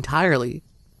hog entirely.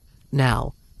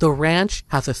 Now, the ranch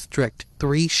has a strict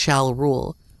 3-shell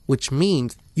rule, which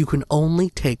means you can only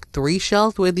take 3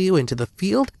 shells with you into the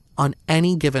field on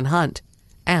any given hunt,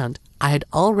 and I had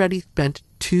already spent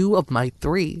 2 of my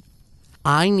 3.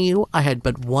 I knew I had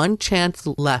but one chance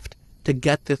left to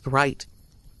get this right.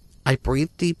 I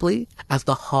breathed deeply as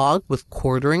the hog was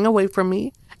quartering away from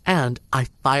me, and I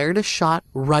fired a shot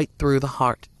right through the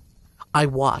heart. I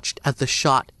watched as the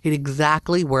shot hit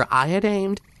exactly where I had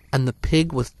aimed, and the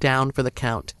pig was down for the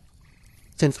count.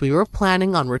 Since we were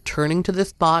planning on returning to the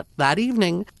spot that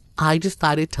evening, I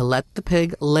decided to let the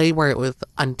pig lay where it was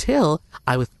until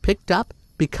I was picked up,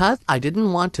 because I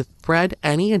didn't want to spread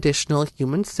any additional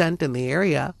human scent in the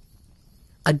area.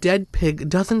 A dead pig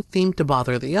doesn't seem to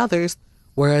bother the others,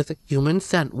 whereas human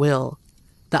scent will.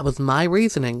 That was my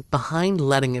reasoning behind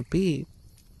letting it be.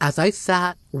 As I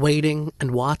sat, waiting and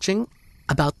watching,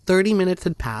 about 30 minutes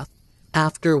had passed,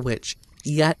 after which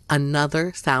yet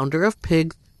another sounder of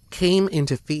pigs came in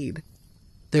to feed.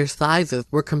 Their sizes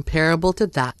were comparable to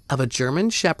that of a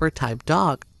German Shepherd type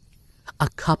dog. A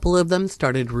couple of them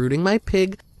started rooting my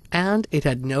pig, and it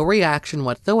had no reaction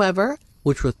whatsoever,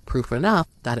 which was proof enough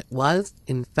that it was,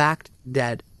 in fact,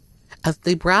 dead. As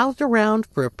they browsed around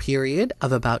for a period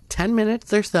of about 10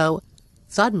 minutes or so,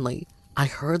 suddenly I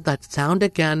heard that sound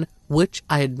again which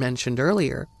I had mentioned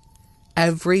earlier.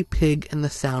 Every pig in the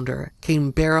sounder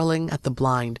came barreling at the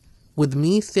blind, with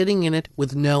me sitting in it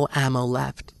with no ammo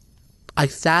left. I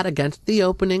sat against the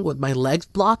opening with my legs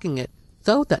blocking it,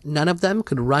 so that none of them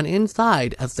could run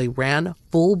inside as they ran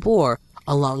full bore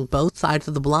along both sides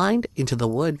of the blind into the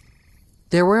wood.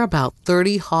 There were about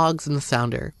 30 hogs in the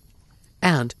sounder,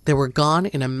 and they were gone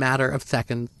in a matter of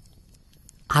seconds.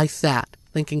 I sat,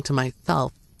 thinking to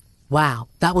myself, wow,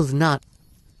 that was nuts.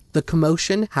 The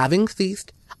commotion having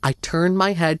ceased, I turned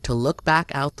my head to look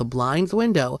back out the blind's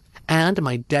window, and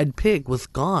my dead pig was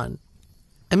gone.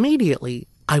 Immediately,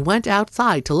 I went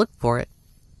outside to look for it.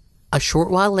 A short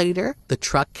while later, the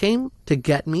truck came to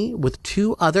get me with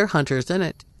 2 other hunters in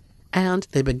it, and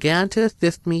they began to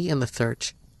assist me in the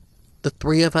search. The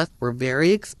 3 of us were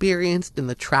very experienced in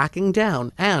the tracking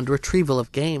down and retrieval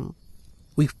of game.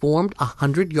 We formed a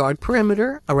 100-yard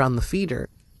perimeter around the feeder,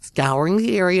 scouring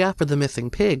the area for the missing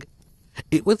pig.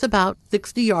 It was about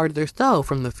 60 yards or so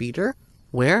from the feeder,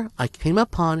 where I came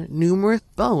upon numerous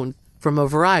bones from a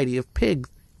variety of pigs,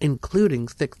 including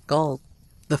 6 skulls.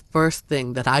 The first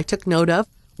thing that I took note of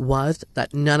was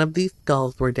that none of these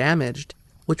skulls were damaged,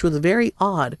 which was very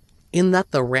odd, in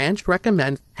that the ranch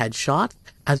recommends headshots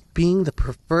as being the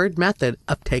preferred method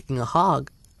of taking a hog.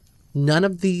 None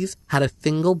of these had a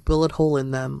single bullet hole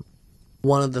in them.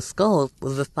 One of the skulls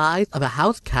was the size of a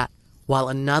house cat, while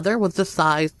another was the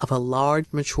size of a large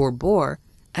mature boar,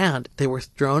 and they were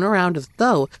strewn around as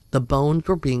though the bones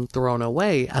were being thrown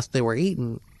away as they were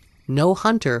eaten. No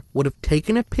hunter would have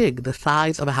taken a pig the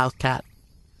size of a house cat.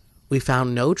 We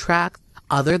found no tracks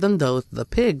other than those of the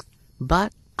pigs,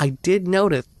 but I did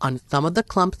notice on some of the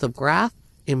clumps of grass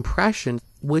impressions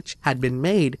which had been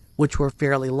made, which were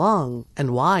fairly long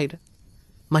and wide.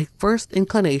 My first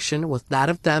inclination was that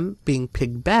of them being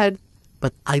pig beds,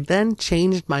 but I then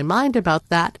changed my mind about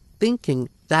that, thinking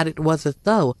that it was as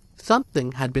though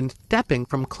something had been stepping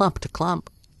from clump to clump.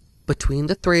 Between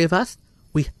the 3 of us,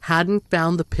 we hadn't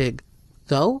found the pig,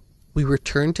 so we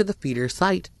returned to the feeder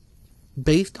site.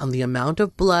 Based on the amount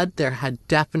of blood, there had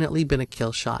definitely been a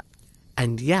kill shot,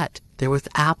 and yet there was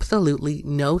absolutely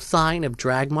no sign of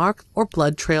drag marks or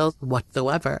blood trails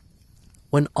whatsoever.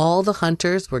 When all the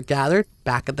hunters were gathered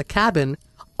back at the cabin,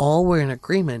 all were in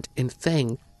agreement in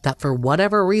saying that for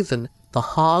whatever reason, the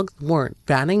hogs weren't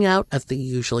fanning out as they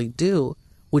usually do,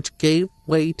 which gave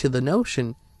way to the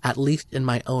notion, at least in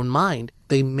my own mind,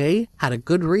 they may had a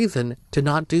good reason to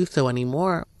not do so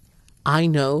anymore. I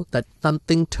know that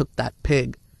something took that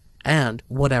pig, and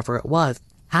whatever it was,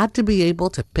 had to be able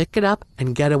to pick it up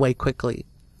and get away quickly.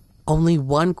 Only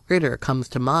one critter comes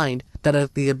to mind that has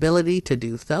the ability to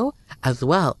do so, as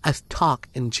well as talk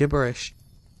in gibberish.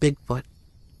 Bigfoot.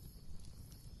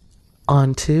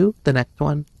 On to the next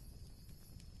one.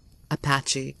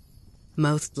 Apache.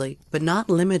 Mostly, but not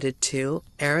limited to,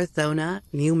 Arizona,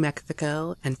 New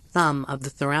Mexico, and some of the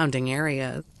surrounding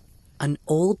areas. An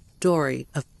old story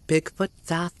of Bigfoot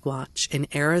Sasquatch in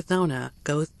Arizona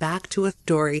goes back to a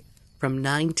story from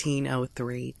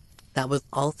 1903 that was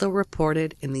also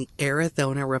reported in the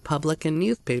Arizona Republican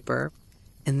newspaper.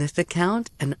 In this account,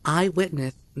 an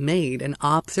eyewitness made an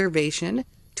observation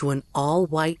to an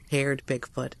all-white-haired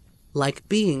Bigfoot-like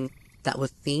being that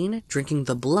was seen drinking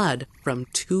the blood from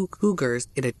 2 cougars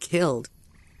it had killed.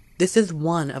 This is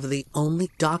one of the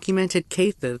only documented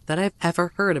cases that I've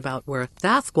ever heard about where a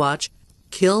Sasquatch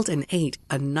killed and ate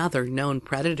another known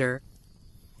predator.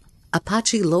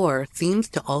 Apache lore seems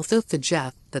to also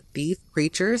suggest that these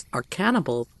creatures are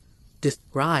cannibals,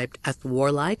 described as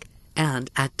warlike and,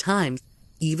 at times,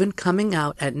 even coming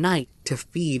out at night to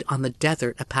feed on the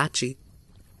desert Apache.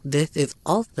 This is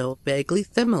also vaguely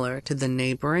similar to the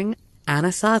neighboring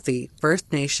Anasazi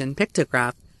First Nation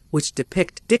pictographs, which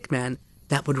depict stickmen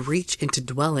that would reach into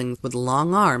dwellings with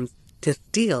long arms to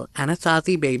steal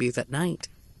Anasazi babies at night.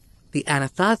 The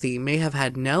Anasazi may have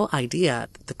had no idea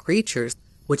that the creatures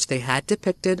which they had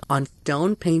depicted on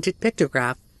stone-painted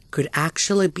pictographs could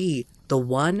actually be the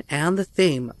one and the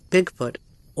same Bigfoot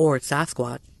or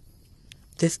Sasquatch.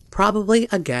 This probably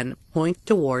again points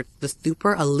towards the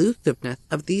super elusiveness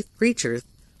of these creatures,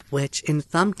 which in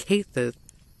some cases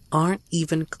aren't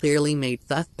even clearly made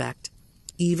suspect,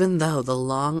 even though the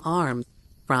long arms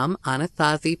from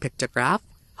Anasazi pictographs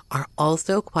are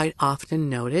also quite often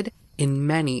noted in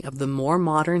many of the more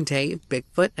modern-day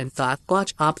Bigfoot and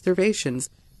Sasquatch observations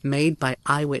made by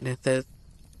eyewitnesses.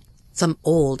 Some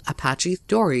old Apache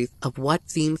stories of what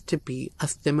seems to be a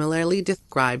similarly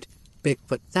described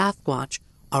Bigfoot Sasquatch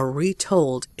are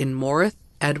retold in Morris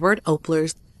Edward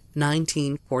Opler's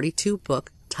 1942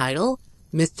 book titled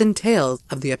Myths and Tales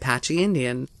of the Apache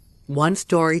Indians. One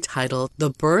story titled The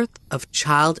Birth of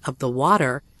Child of the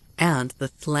Water and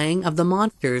the Slaying of the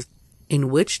Monsters, in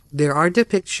which there are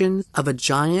depictions of a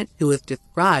giant who is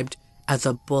described as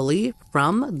a bully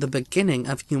from the beginning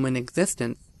of human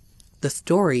existence. The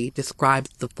story describes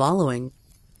the following.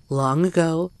 Long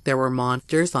ago, there were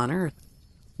monsters on Earth.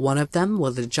 One of them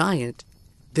was a giant.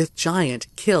 This giant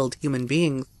killed human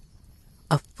beings.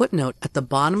 A footnote at the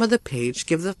bottom of the page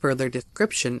gives a further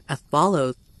description as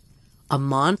follows. A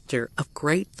monster of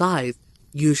great size,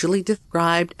 usually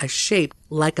described as shaped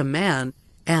like a man,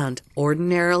 and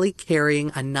ordinarily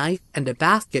carrying a knife and a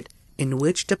basket in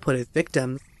which to put his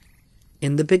victims.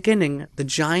 In the beginning, the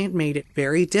giant made it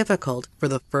very difficult for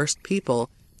the first people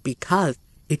because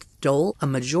it stole a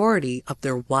majority of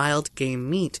their wild game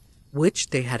meat,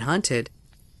 which they had hunted.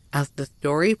 As the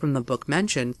story from the book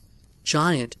mentions,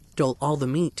 Giant stole all the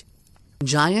meat.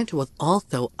 Giant was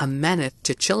also a menace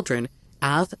to children,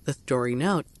 as the story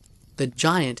notes. The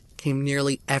giant came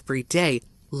nearly every day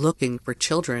looking for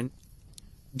children.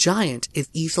 Giant is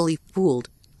easily fooled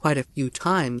quite a few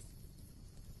times.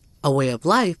 A way of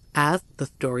life, as the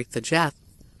story suggests,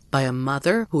 by a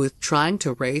mother who is trying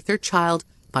to raise her child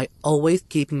by always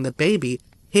keeping the baby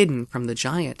hidden from the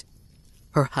giant.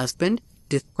 Her husband,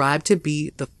 described to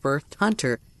be the first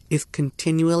hunter, is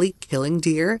continually killing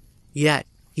deer, yet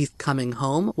he's coming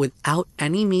home without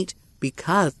any meat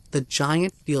because the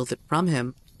giant steals it from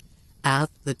him. As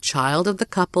the child of the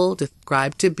couple,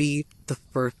 described to be the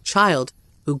first child,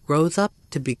 who grows up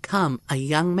to become a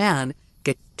young man,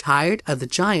 gets tired of the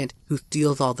giant who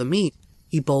steals all the meat,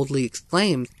 he boldly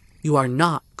exclaims, "You are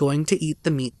not going to eat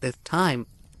the meat this time."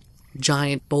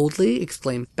 Giant boldly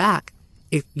exclaims back,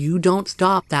 "If you don't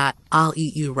stop that, I'll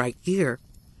eat you right here."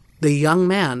 The young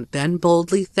man then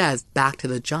boldly says back to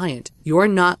the giant, "You are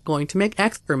not going to make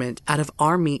excrement out of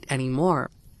our meat anymore."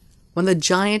 When the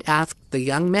giant asks the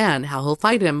young man how he'll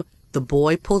fight him, the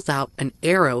boy pulls out an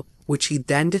arrow, which he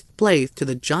then displays to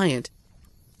the giant,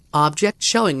 object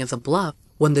showing as a bluff.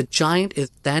 When the giant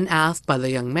is then asked by the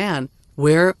young man,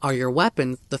 "Where are your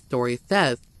weapons?" the story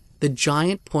says, the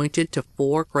giant pointed to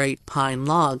 4 great pine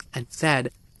logs and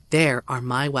said, "There are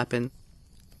my weapons."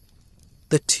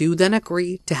 The two then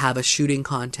agree to have a shooting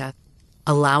contest,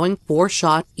 allowing 4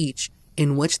 shots each,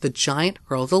 in which the giant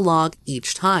hurls a log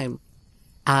each time.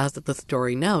 As the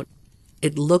story notes,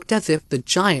 it looked as if the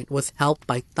giant was helped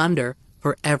by thunder,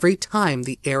 for every time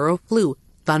the arrow flew,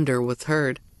 thunder was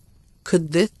heard.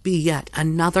 Could this be yet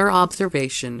another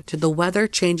observation to the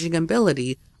weather-changing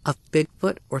ability of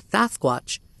Bigfoot or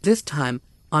Sasquatch, this time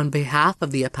on behalf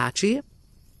of the Apache?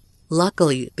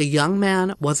 Luckily, the young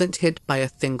man wasn't hit by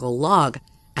a single log,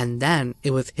 and then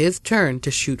it was his turn to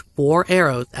shoot 4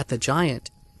 arrows at the giant.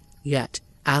 Yet,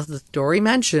 as the story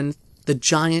mentions, the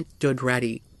giant stood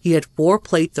ready. He had 4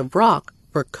 plates of rock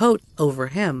for coats over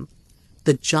him.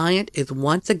 The giant is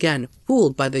once again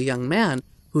fooled by the young man,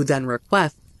 who then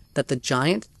requests that the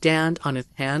giant stand on his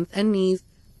hands and knees.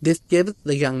 This gives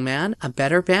the young man a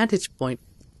better vantage point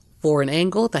for an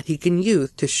angle that he can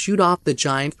use to shoot off the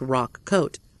giant's rock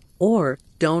coat, or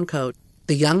stone coat.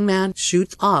 The young man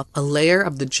shoots off a layer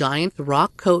of the giant's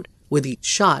rock coat with each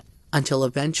shot, until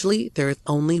eventually there is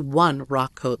only 1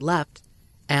 rock coat left,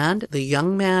 and the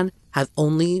young man has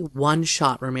only 1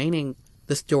 shot remaining.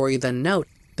 The story then notes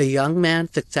the young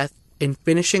man's success in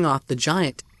finishing off the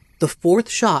giant. The 4th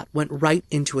shot went right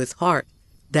into his heart.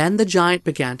 Then the giant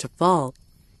began to fall.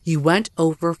 He went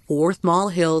over 4 small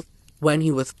hills when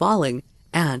he was falling,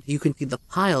 and you can see the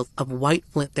piles of white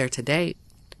flint there today.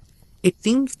 It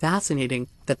seems fascinating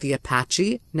that the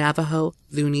Apache, Navajo,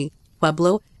 Zuni,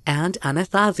 Pueblo, and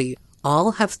Anasazi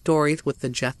all have stories with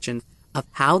suggestions of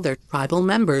how their tribal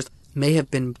members may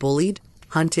have been bullied,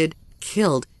 hunted,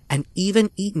 killed, and even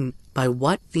eaten by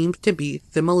what seems to be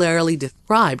similarly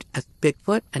described as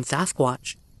Bigfoot and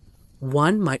Sasquatch.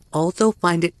 One might also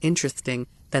find it interesting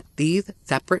that these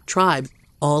separate tribes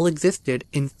all existed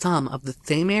in some of the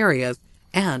same areas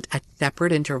and at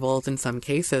separate intervals in some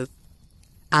cases,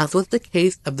 as was the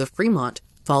case of the Fremont,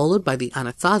 followed by the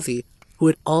Anasazi, who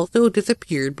had also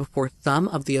disappeared before some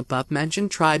of the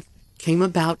above-mentioned tribes came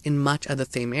about in much of the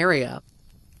same area.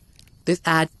 This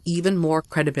adds even more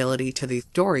credibility to these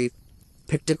stories.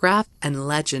 Pictographs and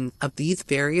legends of these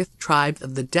various tribes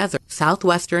of the desert,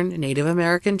 southwestern Native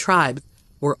American tribes,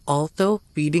 were also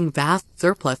feeding vast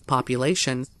surplus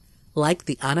populations, like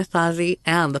the Anasazi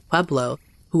and the Pueblo,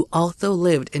 who also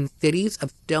lived in cities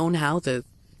of stone houses,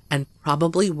 and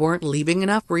probably weren't leaving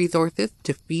enough resources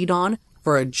to feed on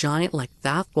for a giant like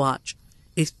Sasquatch,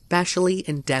 especially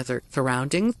in desert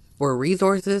surroundings where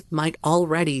resources might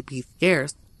already be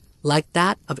scarce, like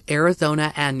that of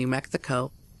Arizona and New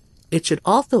Mexico. It should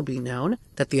also be known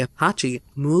that the Apache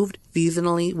moved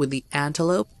seasonally with the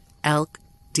antelope, elk,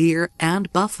 deer,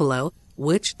 and buffalo,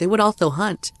 which they would also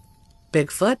hunt.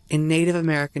 Bigfoot in Native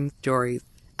American stories,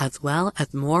 as well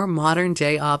as more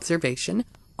modern-day observation,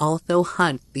 also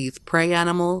hunt these prey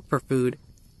animals for food.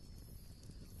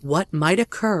 What might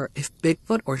occur if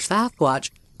Bigfoot or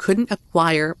Sasquatch couldn't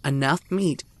acquire enough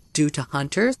meat due to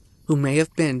hunters who may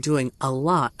have been doing a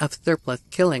lot of surplus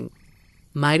killing.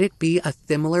 Might it be a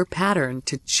similar pattern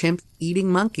to chimps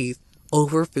eating monkeys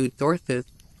over food sources,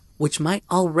 which might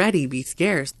already be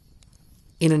scarce?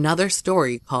 In another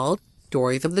story called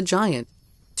Stories of the Giant,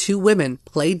 two women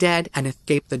play dead and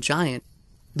escape the giant.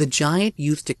 The giant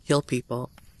used to kill people.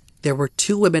 There were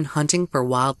two women hunting for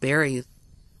wild berries.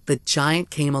 The giant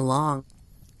came along.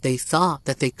 They saw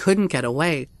that they couldn't get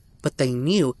away, but they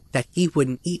knew that he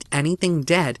wouldn't eat anything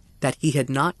dead that he had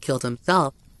not killed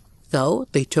himself. So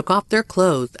they took off their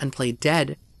clothes and played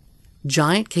dead.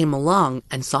 Giant came along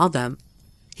and saw them.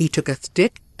 He took a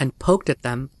stick and poked at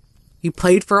them. He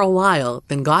played for a while,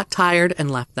 then got tired and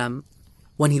left them.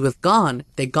 When he was gone,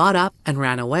 they got up and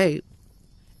ran away.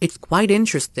 It's quite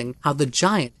interesting how the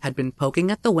giant had been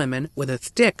poking at the women with a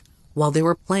stick while they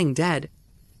were playing dead.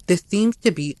 This seems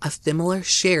to be a similar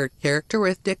shared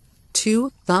characteristic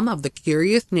to some of the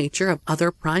curious nature of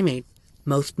other primates,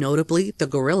 most notably the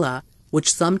gorilla,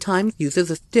 which sometimes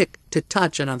uses a stick to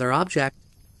touch another object.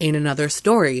 In another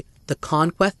story, the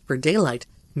conquest for daylight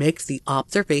makes the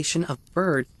observation of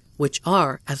birds, which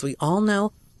are, as we all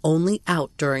know, only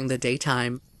out during the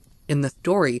daytime. In the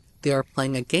story, they are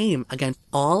playing a game against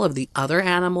all of the other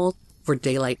animals for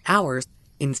daylight hours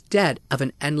instead of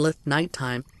an endless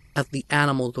nighttime, as the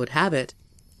animals would have it.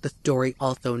 The story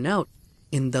also notes,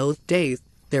 in those days,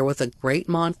 there was a great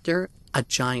monster, a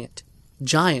giant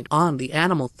on the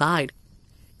animal side.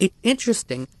 It's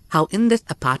interesting how in this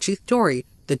Apache story,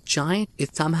 the giant is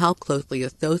somehow closely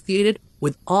associated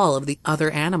with all of the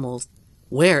other animals,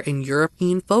 where in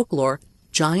European folklore,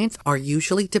 giants are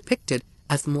usually depicted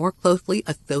as more closely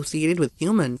associated with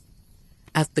humans.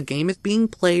 As the game is being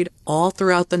played all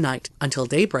throughout the night until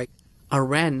daybreak, a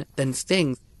wren then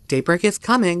sings, "Daybreak is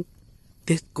coming."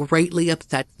 This greatly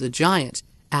upsets the giant,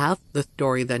 as the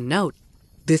story then notes.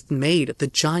 This made the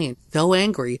giant so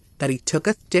angry that he took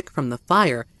a stick from the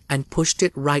fire and pushed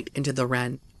it right into the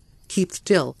wren. "Keep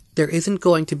still, there isn't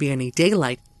going to be any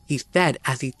daylight," he said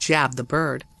as he jabbed the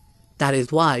bird. That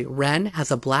is why Wren has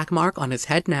a black mark on his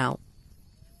head now.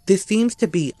 This seems to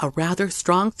be a rather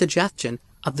strong suggestion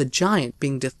of the giant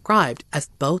being described as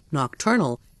both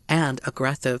nocturnal and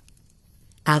aggressive.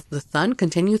 As the sun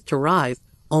continues to rise,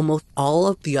 almost all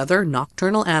of the other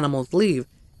nocturnal animals leave,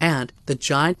 and the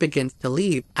giant begins to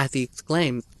leave as he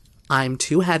exclaims, "I'm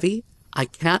too heavy, I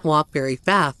can't walk very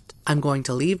fast, I'm going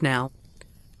to leave now."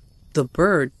 The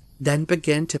birds then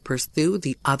begin to pursue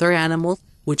the other animals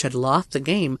which had lost the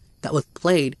game that was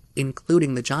played,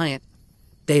 including the giant.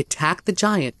 They attack the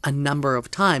giant a number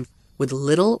of times with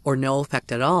little or no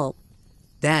effect at all.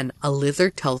 Then a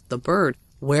lizard tells the bird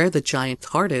where the giant's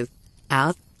heart is,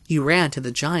 as he ran to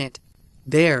the giant.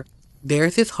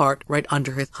 There's his heart right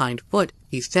under his hind foot,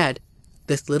 he said.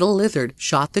 This little lizard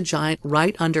shot the giant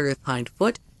right under his hind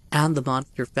foot, and the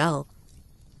monster fell.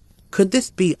 Could this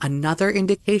be another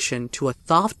indication to a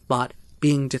soft spot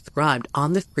being described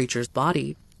on this creature's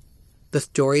body? The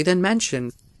story then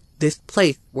mentions this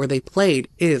place where they played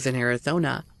is in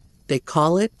Arizona. They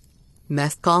call it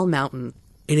Mescal Mountain.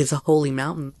 It is a holy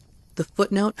mountain. The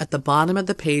footnote at the bottom of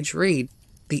the page reads,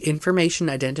 the information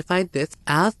identified this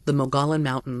as the Mogollon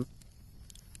Mountains.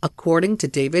 According to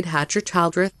David Hatcher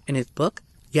Childress in his book,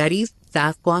 Yetis,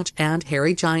 Sasquatch, and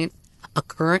Hairy Giants, a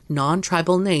current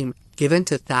non-tribal name given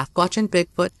to Sasquatch and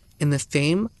Bigfoot in the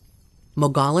same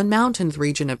Mogollon Mountains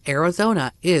region of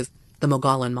Arizona is the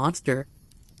Mogollon Monster.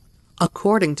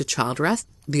 According to Childress,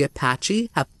 the Apache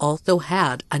have also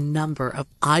had a number of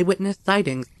eyewitness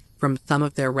sightings from some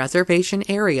of their reservation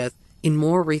areas in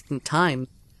more recent times.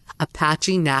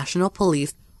 Apache National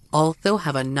Police also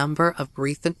have a number of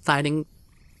recent sightings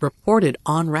reported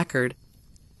on record.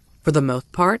 For the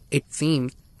most part, it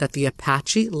seems that the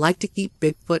Apache like to keep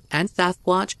Bigfoot and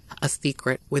Sasquatch a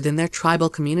secret within their tribal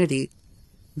community.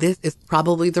 This is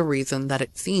probably the reason that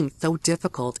it seems so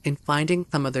difficult in finding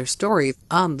some of their stories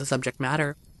on the subject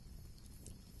matter.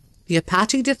 The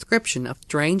Apache description of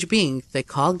strange beings they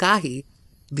call Gahi,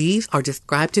 these are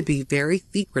described to be very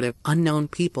secretive, unknown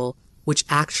people which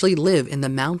actually live in the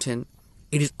mountain.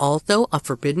 It is also a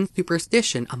forbidden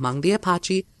superstition among the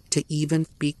Apache to even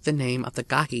speak the name of the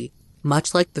Gahi,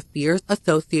 much like the fears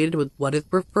associated with what is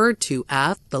referred to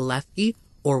as the Lesky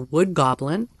or wood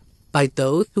goblin by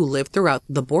those who live throughout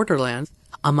the borderlands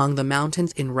among the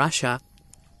mountains in Russia.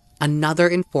 Another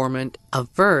informant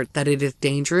averred that it is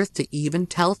dangerous to even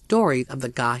tell stories of the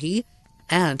Gahi,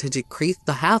 and to decrease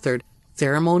the hazard,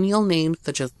 ceremonial names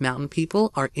such as mountain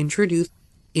people are introduced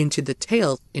into the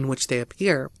tales in which they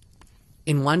appear.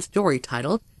 In one story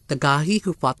titled, "The Gahi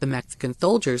Who Fought the Mexican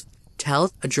Soldiers,"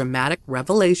 tells a dramatic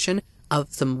revelation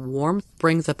of some Warm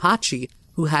Springs Apache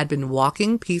who had been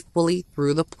walking peacefully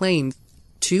through the plains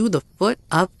to the foot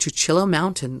of Chuchilla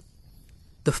Mountains.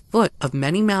 The foot of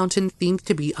many mountains seems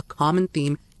to be a common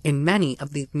theme in many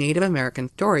of these Native American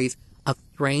stories of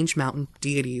strange mountain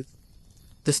deities.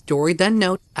 The story then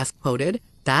notes, as quoted,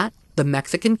 that the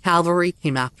Mexican cavalry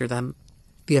came after them.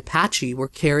 The Apache were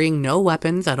carrying no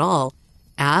weapons at all,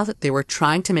 as they were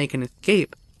trying to make an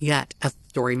escape, yet, as the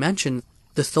story mentions,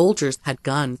 the soldiers had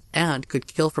guns and could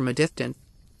kill from a distance.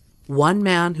 One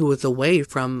man who was away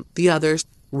from the others,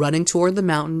 running toward the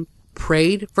mountain,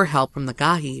 prayed for help from the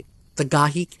Gahi. The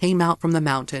Gahi came out from the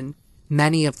mountain,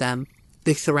 many of them.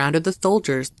 They surrounded the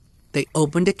soldiers. They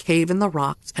opened a cave in the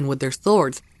rocks and with their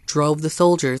swords drove the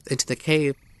soldiers into the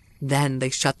cave. Then they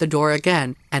shut the door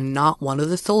again, and not one of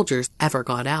the soldiers ever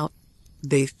got out.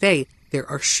 They say there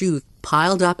are shoes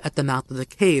piled up at the mouth of the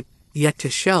cave, yet to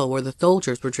show where the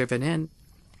soldiers were driven in.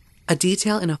 A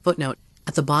detail in a footnote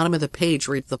at the bottom of the page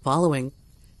reads the following,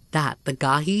 that the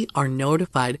Gahi are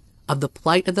notified of the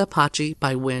plight of the Apache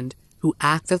by wind, who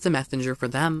acts as a messenger for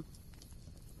them.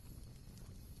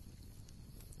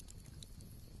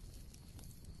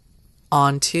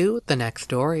 On to the next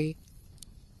story.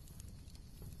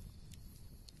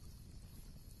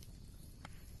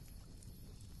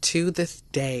 To this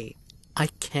day, I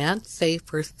can't say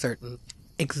for certain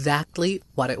exactly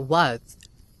what it was,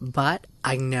 but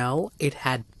I know it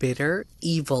had bitter,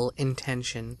 evil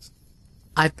intentions.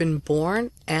 I've been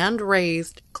born and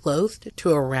raised close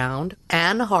to around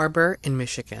Ann Arbor in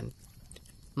Michigan.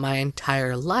 My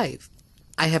entire life,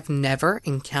 I have never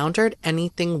encountered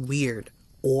anything weird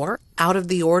or out of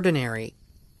the ordinary.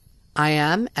 I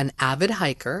am an avid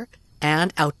hiker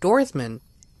and outdoorsman,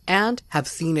 and have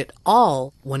seen it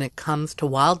all when it comes to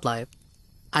wildlife.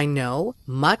 I know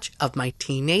much of my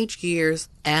teenage years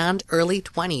and early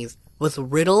 20s was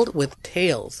riddled with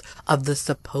tales of the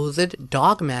supposed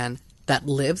dogman that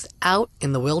lives out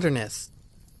in the wilderness.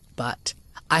 But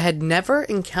I had never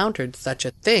encountered such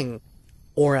a thing,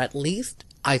 or at least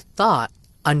I thought,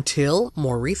 until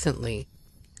more recently.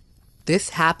 This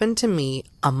happened to me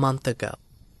a month ago.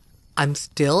 I'm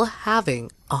still having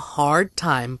a hard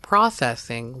time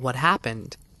processing what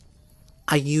happened.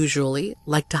 I usually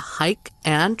like to hike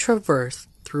and traverse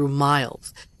through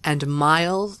miles and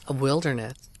miles of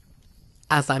wilderness.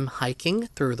 As I'm hiking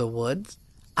through the woods,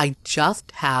 I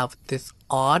just have this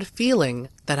odd feeling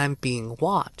that I'm being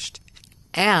watched,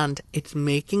 and it's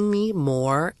making me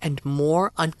more and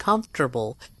more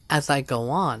uncomfortable as I go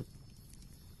on.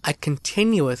 I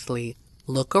continuously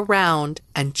look around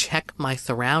and check my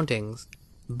surroundings,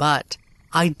 but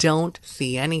I don't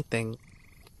see anything.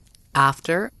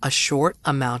 After a short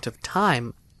amount of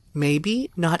time, maybe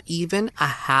not even a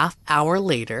half hour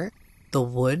later, the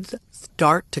woods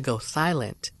start to go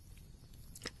silent.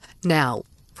 Now,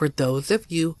 for those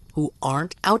of you who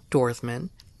aren't outdoorsmen,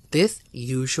 this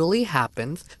usually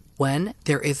happens when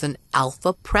there is an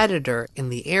alpha predator in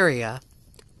the area.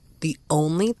 The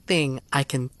only thing I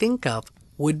can think of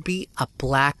would be a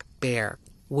black bear,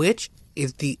 which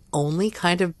is the only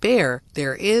kind of bear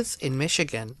there is in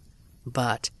Michigan.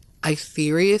 But I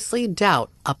seriously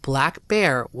doubt a black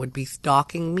bear would be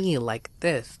stalking me like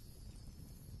this.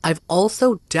 I've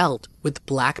also dealt with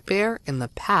black bear in the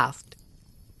past.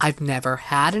 I've never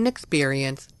had an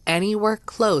experience anywhere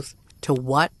close to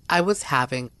what I was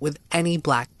having with any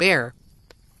black bear.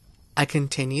 I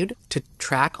continued to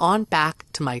track on back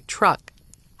to my truck,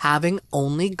 having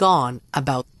only gone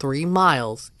about 3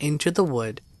 miles into the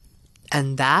wood,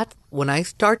 and that's when I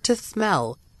start to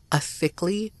smell a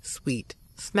sickly sweet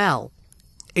smell.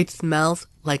 It smells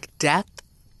like death,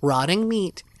 rotting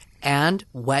meat, and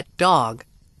wet dog,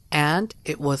 and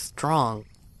it was strong.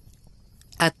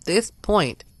 At this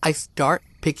point, I start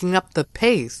picking up the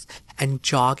pace and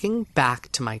jogging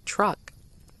back to my truck.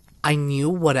 I knew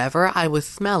whatever I was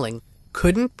smelling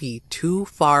couldn't be too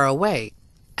far away,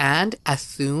 and as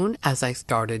soon as I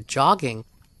started jogging,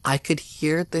 I could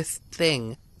hear this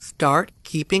thing start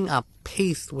keeping up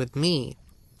pace with me.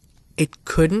 It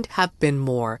couldn't have been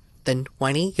more than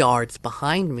 20 yards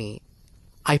behind me.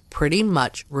 I pretty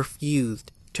much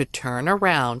refused to turn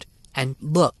around and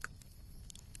look,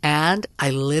 and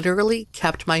I literally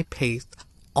kept my pace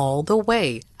all the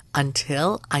way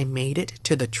until I made it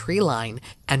to the tree line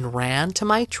and ran to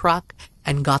my truck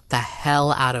and got the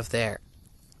hell out of there.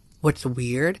 What's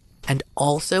weird and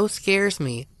also scares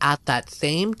me at that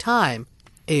same time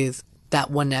is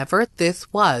that whenever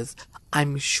this was,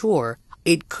 I'm sure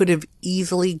it could have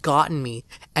easily gotten me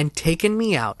and taken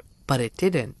me out, but it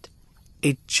didn't.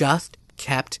 It just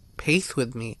kept pace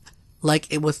with me,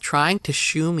 like it was trying to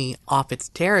shoo me off its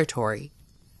territory.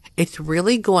 It's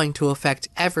really going to affect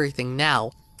everything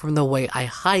now from the way I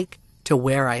hike to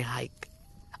where I hike.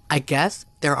 I guess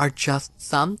there are just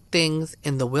some things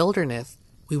in the wilderness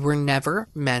we were never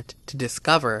meant to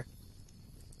discover.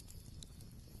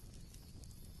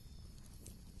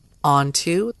 On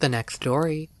to the next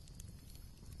story.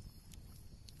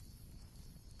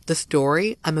 The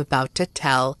story I'm about to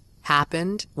tell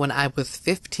happened when I was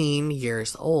 15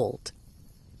 years old.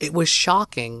 It was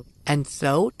shocking and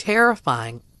so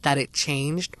terrifying that it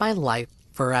changed my life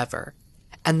forever,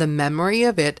 and the memory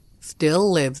of it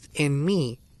still lives in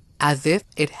me as if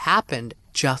it happened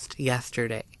just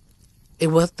yesterday. It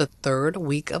was the 3rd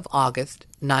week of August,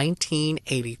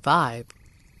 1985.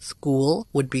 School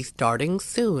would be starting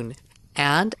soon,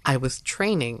 and I was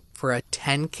training for a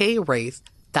 10K race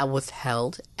that was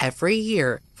held every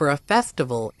year for a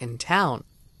festival in town.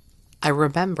 I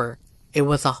remember it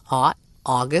was a hot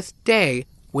August day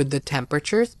with the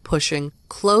temperatures pushing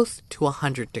close to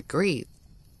 100 degrees.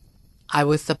 I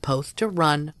was supposed to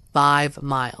run 5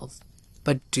 miles,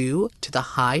 but due to the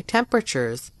high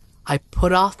temperatures, I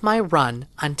put off my run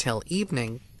until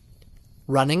evening.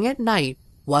 Running at night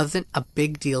wasn't a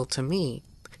big deal to me.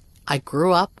 I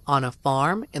grew up on a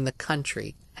farm in the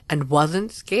country and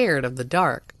wasn't scared of the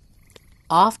dark.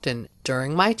 Often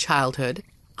during my childhood,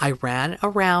 I ran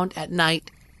around at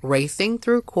night, racing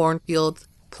through cornfields,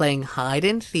 playing hide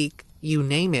and seek, you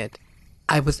name it.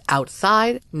 I was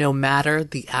outside no matter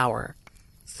the hour.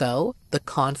 So the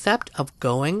concept of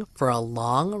going for a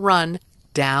long run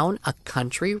down a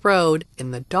country road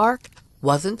in the dark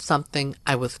wasn't something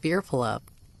I was fearful of.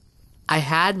 I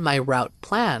had my route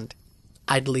planned.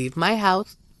 I'd leave my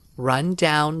house, run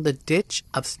down the ditch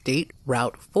of State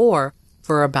Route 4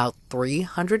 for about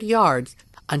 300 yards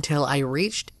until I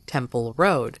reached Temple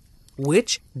Road,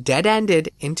 which dead-ended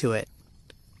into it.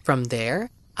 From there,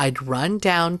 I'd run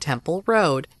down Temple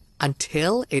Road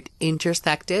until it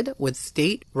intersected with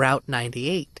State Route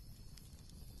 98.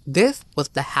 This was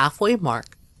the halfway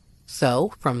mark,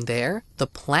 so from there the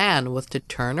plan was to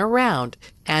turn around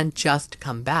and just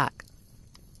come back.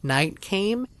 Night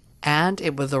came, and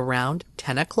it was around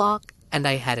 10 o'clock, and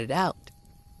I headed out.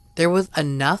 There was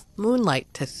enough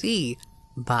moonlight to see,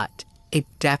 but it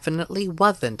definitely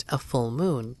wasn't a full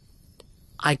moon.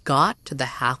 I got to the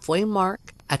halfway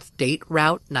mark at State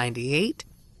Route 98,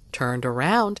 turned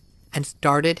around, and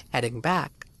started heading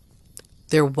back.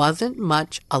 There wasn't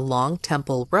much along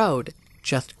Temple Road,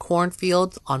 just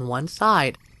cornfields on one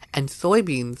side and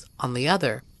soybeans on the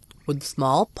other, with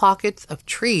small pockets of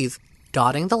trees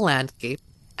dotting the landscape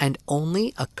and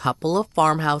only a couple of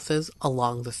farmhouses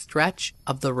along the stretch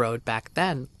of the road back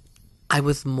then. I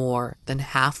was more than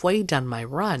halfway done my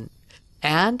run,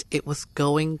 and it was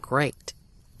going great.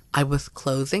 I was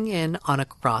closing in on a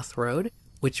crossroad,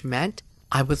 which meant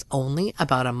I was only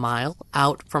about a mile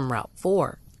out from Route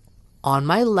 4. On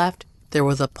my left, there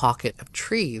was a pocket of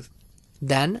trees,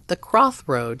 then the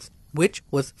crossroads, which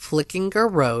was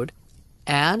Flickinger Road,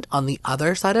 and on the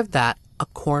other side of that, a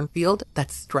cornfield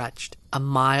that stretched a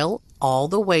mile all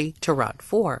the way to Route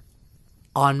 4.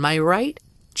 On my right,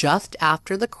 just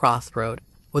after the crossroad,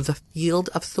 was a field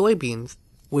of soybeans,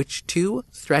 which too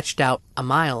stretched out a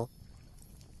mile.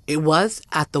 It was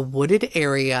at the wooded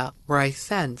area where I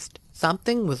sensed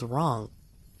something was wrong.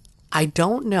 I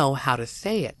don't know how to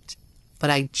say it,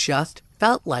 but I just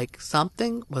felt like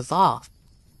something was off.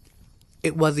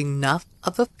 It was enough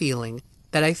of a feeling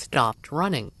that I stopped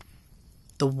running.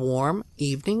 The warm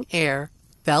evening air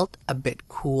felt a bit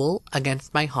cool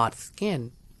against my hot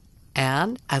skin,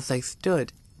 and as I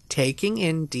stood, taking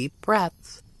in deep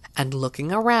breaths and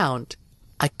looking around,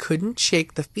 I couldn't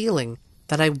shake the feeling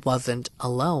that I wasn't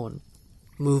alone.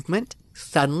 Movement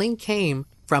suddenly came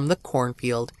from the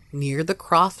cornfield near the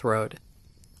crossroad.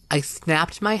 I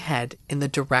snapped my head in the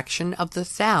direction of the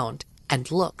sound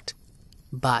and looked,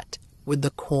 but with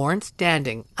the corn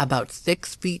standing about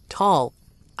 6 feet tall,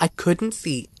 I couldn't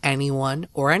see anyone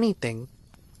or anything.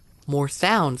 More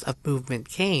sounds of movement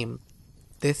came.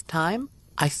 This time,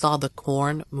 I saw the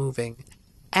corn moving,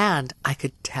 and I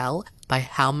could tell by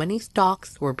how many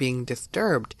stalks were being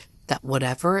disturbed that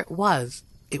whatever it was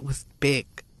big.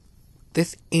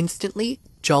 This instantly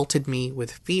jolted me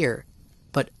with fear,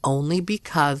 but only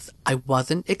because I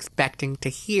wasn't expecting to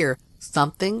hear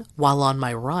something while on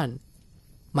my run.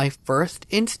 My first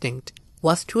instinct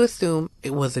was to assume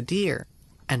it was a deer.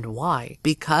 And why?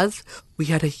 Because we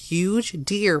had a huge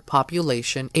deer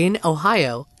population in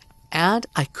Ohio, and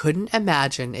I couldn't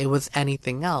imagine it was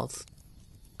anything else.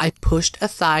 I pushed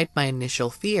aside my initial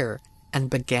fear and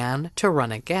began to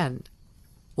run again.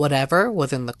 Whatever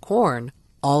was in the corn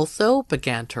also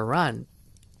began to run.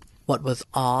 What was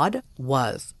odd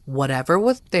was whatever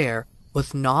was there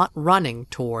was not running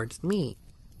towards me,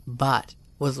 but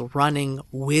was running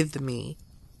with me,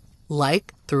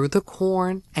 like through the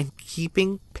corn and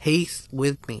keeping pace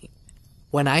with me.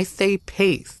 When I say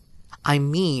pace, I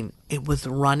mean it was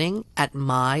running at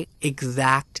my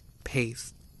exact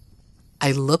pace.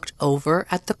 I looked over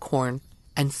at the corn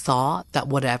and saw that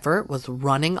whatever was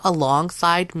running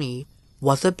alongside me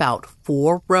was about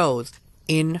 4 rows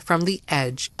in from the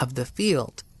edge of the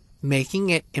field, making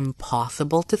it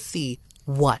impossible to see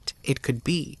what it could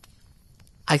be.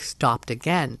 I stopped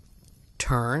again,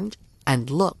 turned, and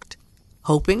looked,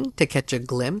 hoping to catch a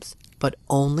glimpse, but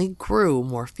only grew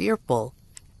more fearful,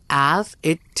 as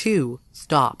it too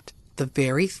stopped the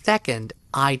very second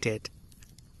I did.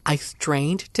 I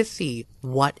strained to see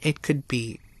what it could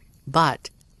be, but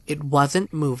it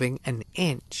wasn't moving an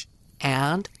inch,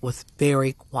 and was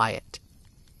very quiet.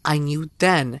 I knew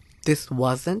then this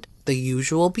wasn't the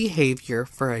usual behavior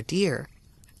for a deer.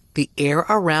 The air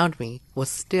around me was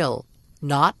still,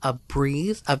 not a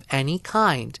breeze of any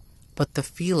kind, but the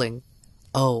feeling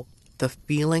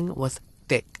was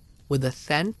thick with a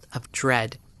sense of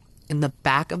dread. In the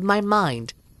back of my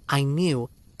mind, I knew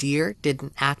deer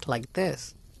didn't act like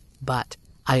this, but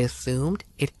I assumed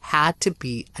it had to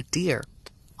be a deer,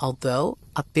 although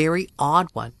a very odd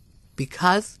one,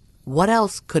 because what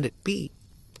else could it be?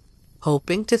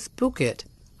 Hoping to spook it,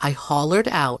 I hollered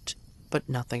out, but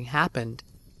nothing happened.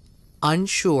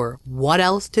 Unsure what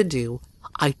else to do,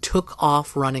 I took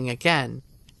off running again,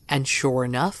 and sure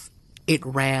enough, it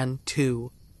ran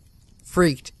too.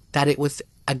 Freaked that it was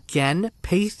again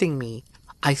pacing me,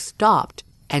 I stopped,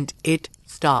 and it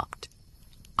stopped.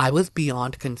 I was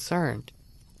beyond concerned.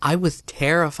 I was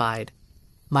terrified.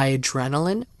 My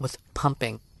adrenaline was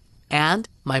pumping, and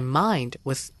my mind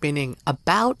was spinning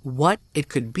about what it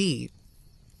could be.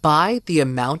 By the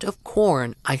amount of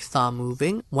corn I saw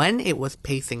moving when it was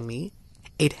pacing me,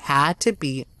 it had to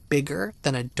be bigger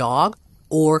than a dog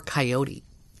or coyote.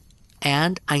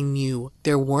 And I knew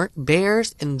there weren't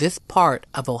bears in this part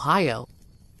of Ohio.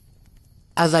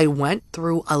 As I went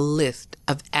through a list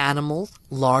of animals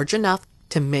large enough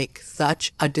to make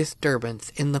such a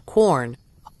disturbance in the corn,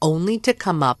 only to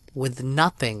come up with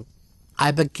nothing,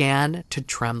 I began to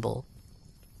tremble.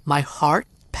 My heart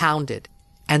pounded,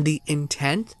 and the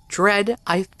intense dread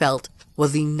I felt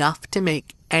was enough to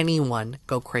make anyone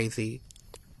go crazy.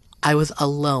 I was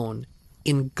alone,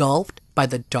 engulfed by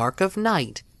the dark of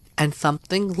night, and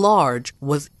something large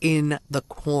was in the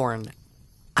corn.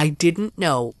 I didn't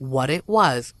know what it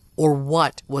was or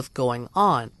what was going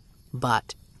on,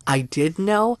 but I did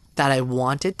know that I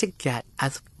wanted to get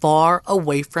as far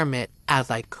away from it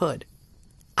as I could.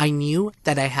 I knew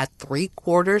that I had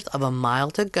 3/4 of a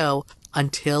mile to go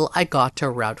until I got to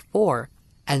Route 4,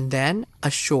 and then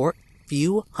a short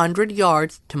few hundred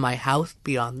yards to my house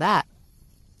beyond that.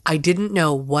 I didn't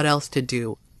know what else to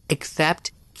do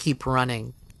except keep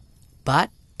running. But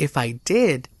if I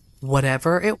did,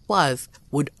 whatever it was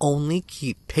would only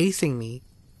keep pacing me.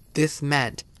 This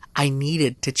meant I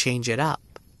needed to change it up.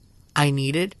 I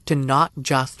needed to not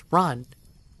just run.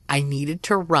 I needed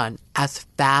to run as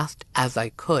fast as I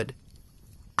could.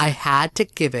 I had to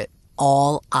give it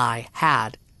all I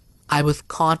had. I was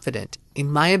confident in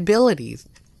my abilities,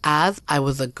 as I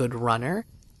was a good runner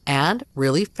and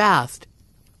really fast.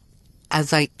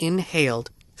 As I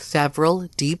inhaled several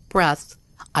deep breaths,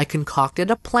 I concocted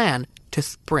a plan to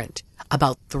sprint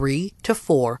about 300 to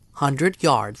 400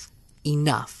 yards.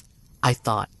 Enough, I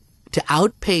thought, to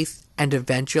outpace and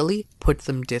eventually put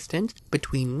some distance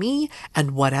between me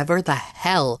and whatever the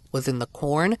hell was in the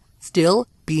corn, still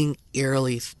being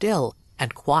eerily still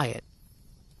and quiet.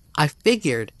 I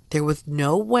figured there was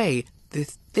no way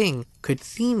this thing could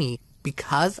see me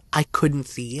because I couldn't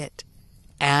see it.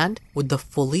 And with the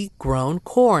fully grown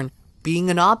corn being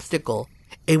an obstacle,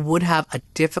 it would have a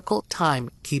difficult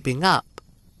time keeping up,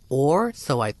 or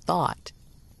so I thought.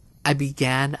 I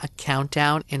began a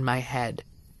countdown in my head.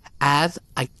 As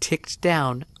I ticked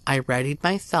down, I readied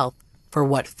myself for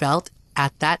what felt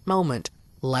at that moment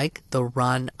like the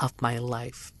run of my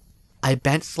life. I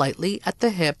bent slightly at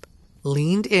the hip,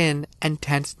 leaned in, and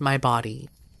tensed my body.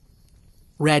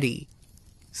 Ready,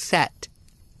 set,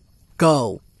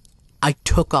 go. I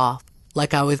took off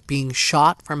like I was being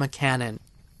shot from a cannon.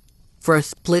 For a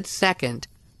split second,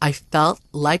 I felt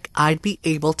like I'd be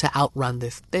able to outrun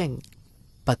this thing.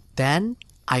 But then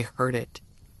I heard it.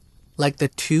 Like the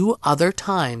 2 other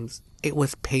times, it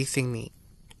was pacing me.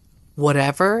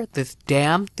 Whatever this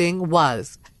damn thing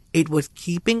was, it was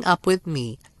keeping up with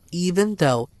me, even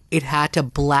though it had to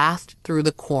blast through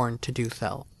the corn to do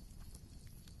so.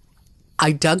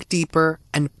 I dug deeper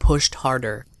and pushed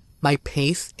harder. My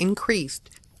pace increased,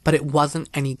 but it wasn't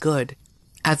any good,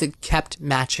 as it kept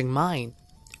matching mine.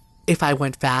 If I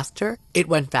went faster, it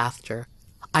went faster.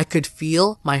 I could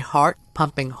feel my heart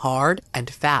pumping hard and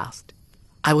fast.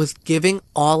 I was giving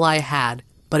all I had,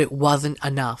 but it wasn't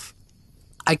enough.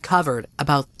 I covered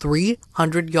about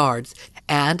 300 yards,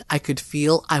 and I could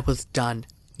feel I was done,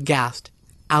 gassed,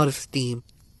 out of steam.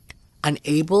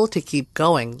 Unable to keep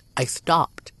going, I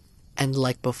stopped, and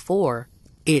like before,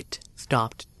 it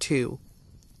stopped too.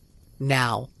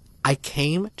 Now, I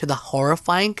came to the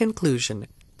horrifying conclusion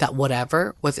that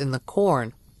whatever was in the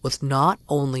corn was not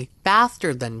only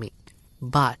faster than me,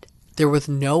 but there was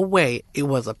no way it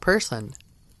was a person.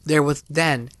 There was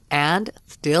then, and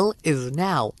still is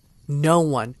now, no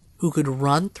one who could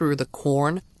run through the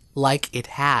corn like it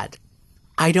had.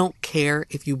 I don't care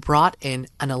if you brought in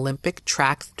an Olympic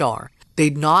track star,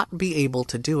 they'd not be able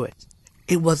to do it.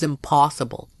 It was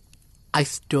impossible. I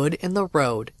stood in the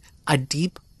road, a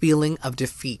deep feeling of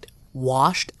defeat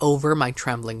washed over my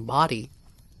trembling body.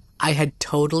 I had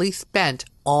totally spent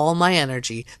all my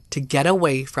energy to get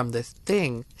away from this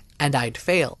thing, and I'd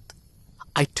failed.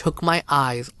 I took my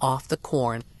eyes off the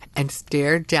corn and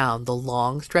stared down the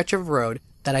long stretch of road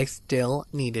that I still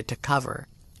needed to cover.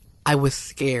 I was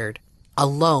scared,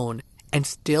 alone, and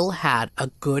still had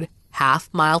a good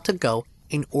half-mile to go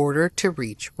in order to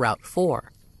reach Route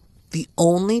 4. The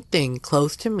only thing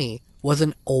close to me was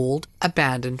an old,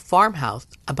 abandoned farmhouse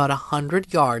about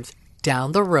 100 yards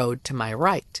down the road to my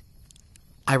right.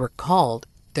 I recalled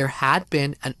there had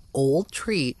been an old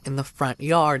tree in the front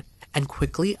yard and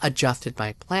quickly adjusted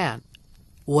my plan.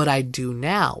 What I'd do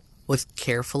now was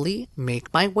carefully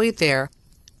make my way there,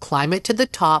 climb it to the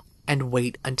top, and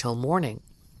wait until morning.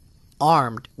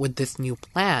 Armed with this new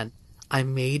plan, I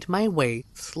made my way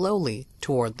slowly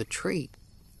toward the tree.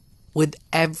 With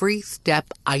every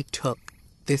step I took,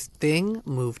 this thing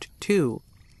moved too.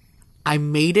 I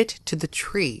made it to the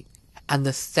tree, and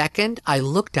the second I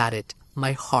looked at it,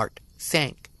 my heart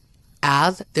sank.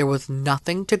 As there was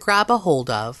nothing to grab a hold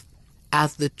of,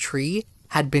 as the tree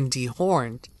had been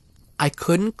dehorned, I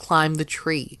couldn't climb the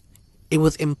tree. It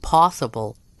was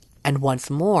impossible, and once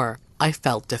more I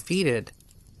felt defeated.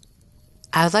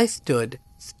 As I stood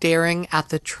staring at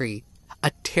the tree,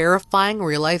 a terrifying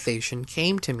realization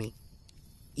came to me.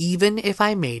 Even if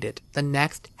I made it the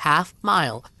next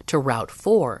half-mile to Route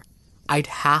 4, I'd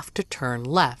have to turn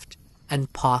left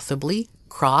and possibly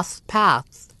cross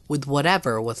paths with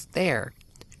whatever was there.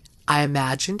 I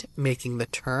imagined making the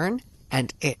turn,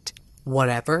 and it,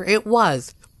 whatever it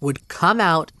was, would come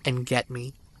out and get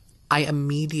me. I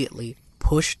immediately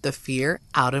pushed the fear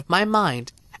out of my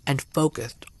mind and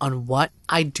focused on what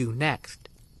I'd do next.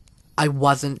 I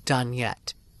wasn't done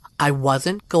yet. I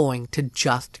wasn't going to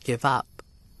just give up.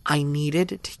 I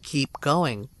needed to keep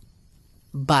going.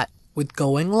 But with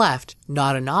going left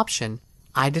not an option,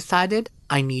 I decided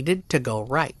I needed to go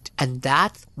right, and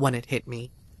that's when it hit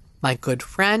me. My good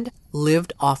friend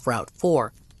lived off Route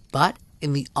 4, but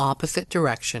in the opposite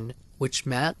direction, which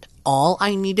meant all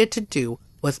I needed to do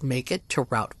was make it to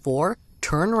Route 4,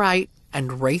 turn right,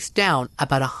 and race down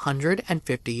about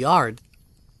 150 yards.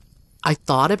 I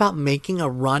thought about making a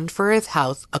run for his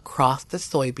house across the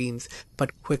soybeans,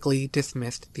 but quickly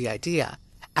dismissed the idea,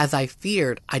 as I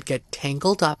feared I'd get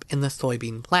tangled up in the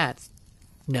soybean plants.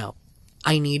 No,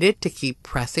 I needed to keep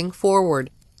pressing forward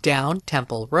down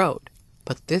Temple Road,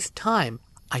 but this time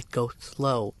I'd go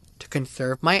slow to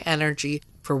conserve my energy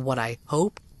for what I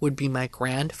hope would be my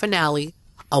grand finale,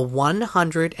 a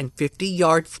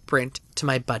 150-yard sprint to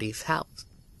my buddy's house.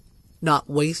 Not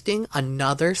wasting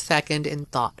another second in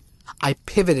thought, I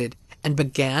pivoted and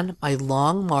began my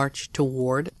long march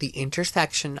toward the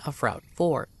intersection of Route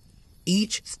 4.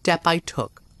 Each step I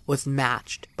took was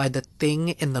matched by the thing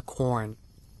in the corn.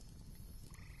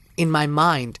 In my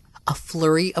mind, a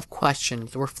flurry of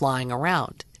questions were flying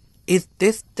around. Is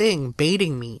this thing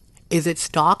baiting me? Is it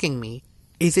stalking me?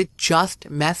 Is it just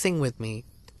messing with me?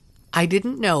 I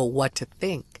didn't know what to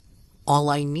think. All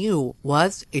I knew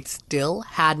was it still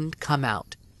hadn't come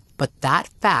out. But that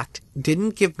fact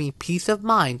didn't give me peace of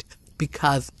mind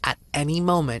because at any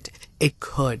moment it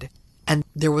could. And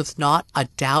there was not a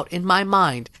doubt in my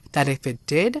mind that if it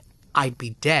did, I'd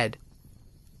be dead.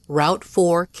 Route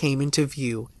 4 came into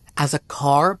view as a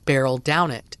car barreled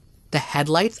down it. The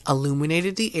headlights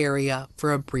illuminated the area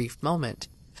for a brief moment.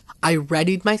 I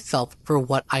readied myself for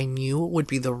what I knew would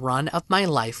be the run of my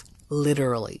life,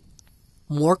 literally.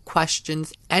 More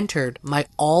questions entered my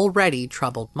already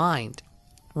troubled mind.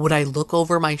 Would I look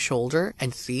over my shoulder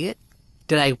and see it?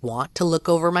 Did I want to look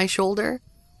over my shoulder?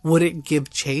 Would it give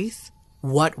chase?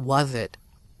 What was it?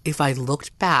 If I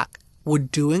looked back,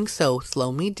 would doing so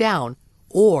slow me down,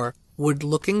 or would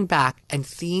looking back and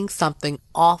seeing something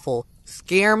awful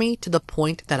scare me to the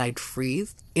point that I'd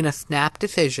freeze? In a snap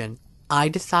decision, I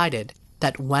decided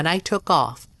that when I took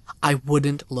off, I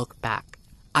wouldn't look back.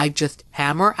 I'd just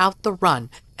hammer out the run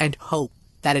and hope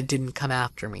that it didn't come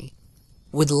after me.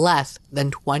 With less than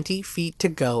 20 feet to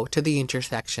go to the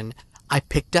intersection, I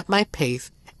picked up my pace,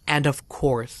 and of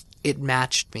course, it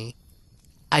matched me.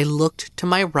 I looked to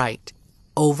my right,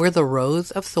 over the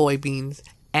rows of soybeans,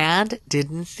 and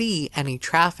didn't see any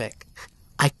traffic.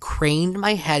 I craned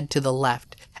my head to the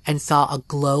left and saw a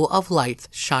glow of lights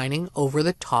shining over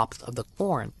the tops of the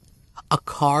corn. A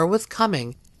car was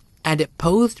coming, and it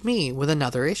posed me with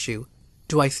another issue.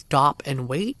 Do I stop and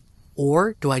wait,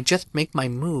 or do I just make my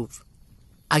move?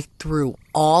 I threw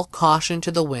all caution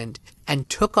to the wind and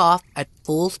took off at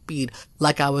full speed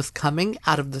like I was coming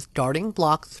out of the starting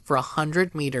blocks for a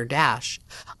 100-meter dash.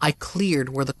 I cleared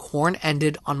where the corn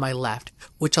ended on my left,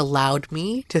 which allowed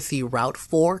me to see Route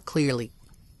 4 clearly.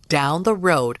 Down the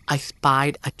road, I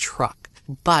spied a truck,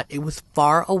 but it was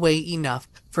far away enough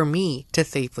for me to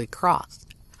safely cross.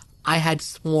 I had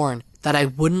sworn that I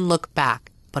wouldn't look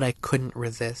back, but I couldn't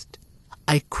resist.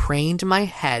 I craned my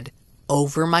head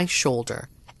over my shoulder,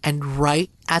 and right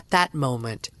at that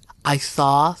moment, I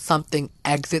saw something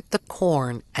exit the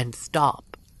corn and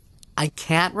stop. I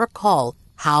can't recall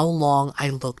how long I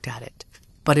looked at it,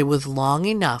 but it was long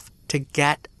enough to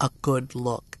get a good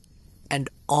look. And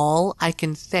all I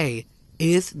can say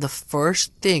is the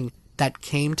first thing that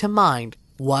came to mind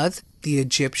was the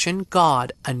Egyptian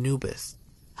god Anubis.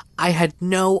 I had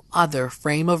no other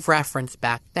frame of reference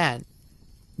back then,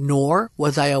 nor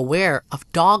was I aware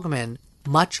of dogmen,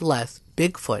 much less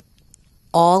Bigfoot.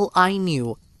 All I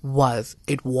knew was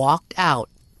it walked out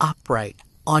upright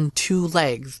on two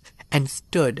legs and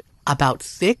stood about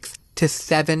 6 to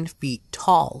 7 feet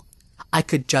tall. I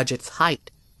could judge its height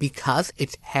because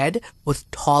its head was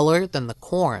taller than the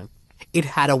corn. It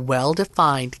had a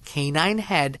well-defined canine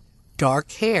head,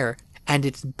 dark hair, and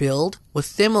its build was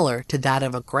similar to that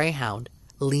of a greyhound,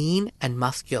 lean and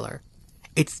muscular.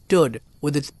 It stood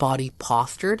with its body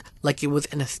postured like it was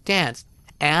in a stance,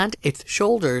 and its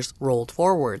shoulders rolled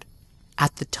forward.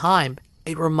 At the time,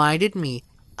 it reminded me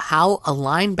how a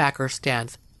linebacker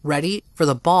stands ready for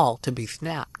the ball to be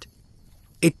snapped.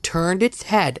 It turned its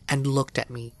head and looked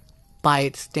at me. By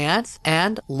its stance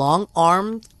and long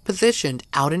arms positioned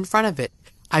out in front of it,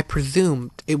 I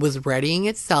presumed it was readying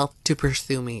itself to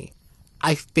pursue me.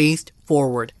 I faced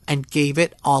forward and gave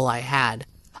it all I had.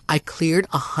 I cleared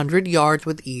 100 yards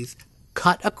with ease,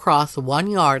 cut across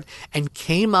 1 yard, and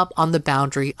came up on the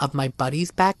boundary of my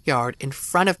buddy's backyard in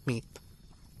front of me.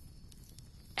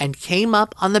 In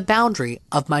front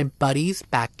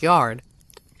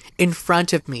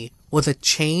of me was a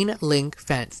chain link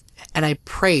fence, and I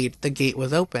prayed the gate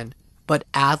was open. But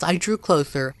as I drew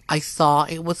closer, I saw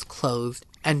it was closed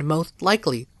and most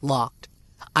likely locked.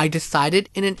 I decided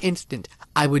in an instant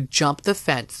I would jump the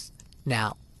fence.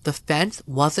 Now, the fence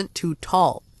wasn't too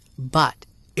tall, but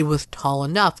it was tall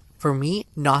enough for me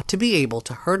not to be able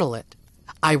to hurdle it.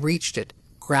 I reached it,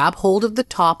 grabbed hold of the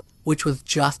top, which was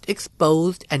just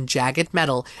exposed and jagged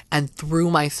metal, and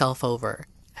threw myself over.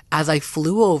 As I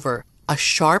flew over, a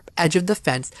sharp edge of the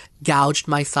fence gouged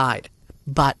my side,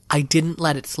 but I didn't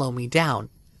let it slow me down.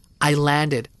 I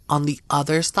landed on the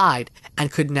other side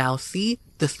and could now see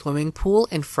the swimming pool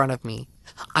in front of me.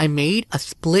 I made a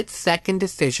split-second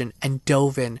decision and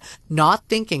dove in, not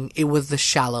thinking it was the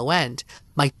shallow end.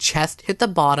 My chest hit the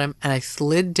bottom and I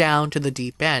slid down to the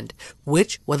deep end,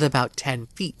 which was about 10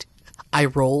 feet. I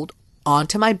rolled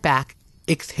onto my back,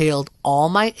 exhaled all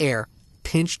my air,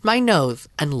 pinched my nose,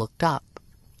 and looked up.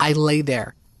 I lay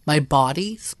there, my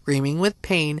body screaming with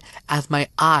pain as my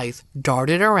eyes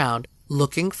darted around,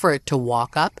 looking for it to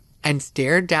walk up and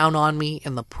stare down on me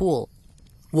in the pool.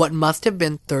 What must have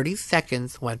been 30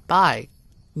 seconds went by.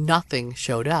 Nothing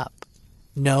showed up.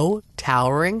 No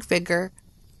towering figure,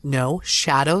 no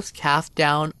shadows cast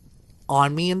down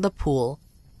on me in the pool.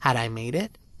 Had I made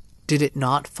it? Did it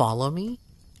not follow me?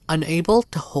 Unable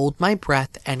to hold my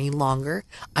breath any longer,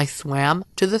 I swam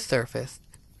to the surface,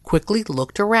 quickly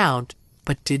looked around,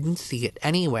 but didn't see it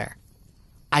anywhere.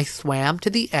 I swam to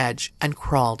the edge and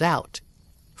crawled out.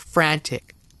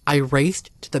 Frantic, I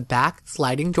raced to the back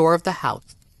sliding door of the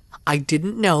house. I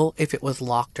didn't know if it was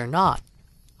locked or not.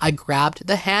 I grabbed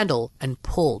the handle and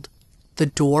pulled. The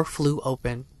door flew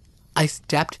open. I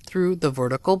stepped through the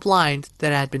vertical blinds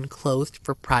that had been closed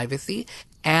for privacy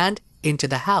and into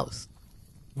the house.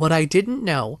 What I didn't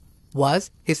know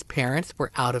was his parents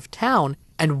were out of town,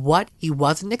 and what he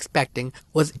wasn't expecting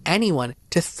was anyone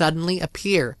to suddenly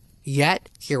appear, yet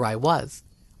here I was.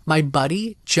 My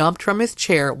buddy jumped from his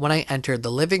chair when I entered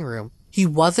the living room. He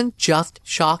wasn't just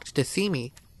shocked to see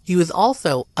me, he was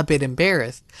also a bit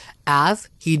embarrassed, as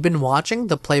he'd been watching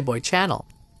the Playboy channel.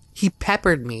 He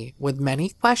peppered me with many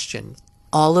questions,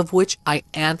 all of which I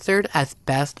answered as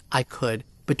best I could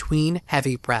between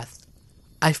heavy breaths.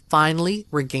 I finally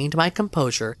regained my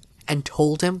composure and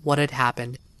told him what had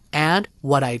happened and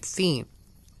what I'd seen.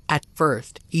 At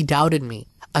first, he doubted me,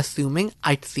 assuming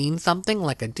I'd seen something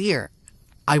like a deer.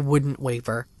 I wouldn't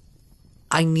waver.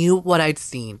 I knew what I'd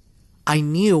seen. I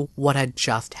knew what had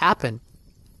just happened.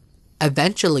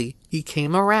 Eventually, he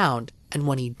came around, and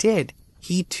when he did,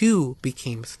 he too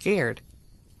became scared.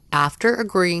 After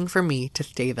agreeing for me to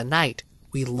stay the night,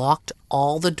 we locked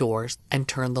all the doors and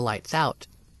turned the lights out.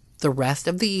 The rest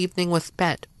of the evening was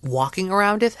spent walking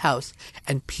around his house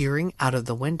and peering out of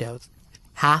the windows,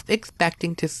 half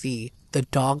expecting to see the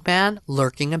dogman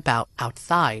lurking about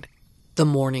outside. The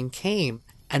morning came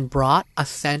and brought a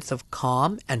sense of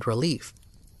calm and relief.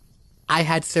 I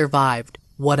had survived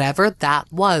whatever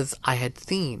that was I had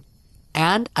seen,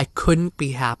 and I couldn't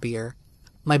be happier.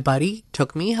 My buddy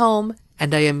took me home,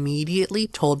 and I immediately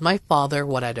told my father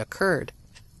what had occurred.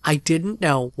 I didn't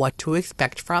know what to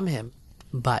expect from him,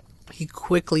 but he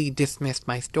quickly dismissed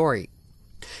my story.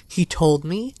 He told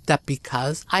me that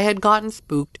because I had gotten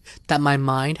spooked, that my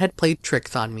mind had played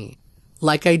tricks on me.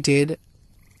 Like I did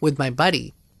with my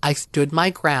buddy, I stood my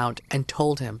ground and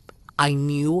told him I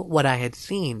knew what I had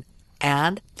seen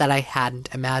and that I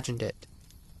hadn't imagined it.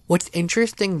 What's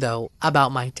interesting, though,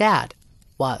 about my dad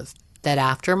was that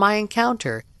after my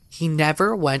encounter, he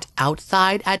never went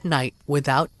outside at night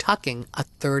without tucking a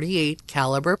 .38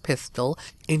 caliber pistol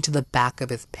into the back of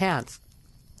his pants.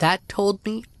 That told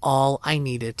me all I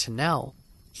needed to know.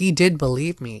 He did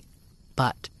believe me,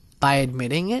 but by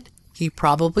admitting it, he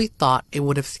probably thought it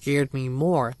would have scared me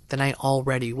more than I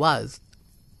already was.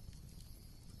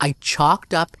 I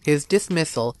chalked up his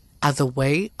dismissal as a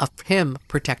way of him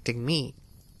protecting me.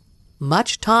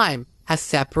 Much time has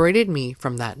separated me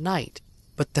from that night,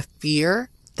 but the fear,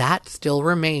 that still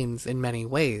remains in many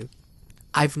ways.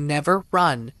 I've never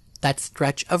run that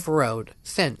stretch of road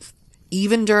since,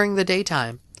 even during the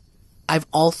daytime. I've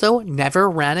also never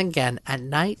ran again at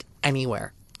night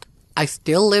anywhere. I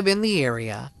still live in the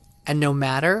area, and no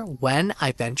matter when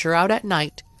I venture out at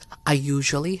night, I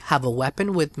usually have a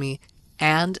weapon with me,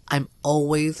 and I'm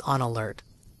always on alert.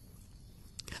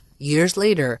 Years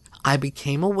later, I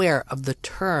became aware of the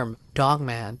term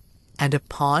dogman, and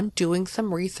upon doing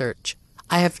some research,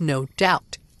 I have no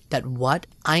doubt that what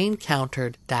I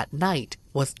encountered that night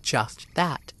was just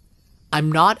that.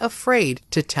 I'm not afraid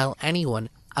to tell anyone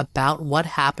about what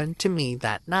happened to me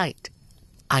that night.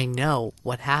 I know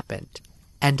what happened,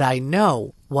 and I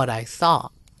know what I saw.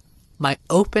 My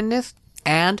openness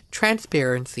and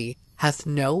transparency has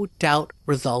no doubt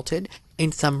resulted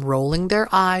in some rolling their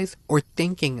eyes or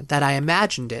thinking that I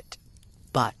imagined it,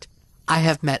 but I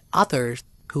have met others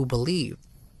who believe.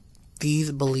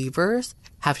 These believers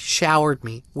have showered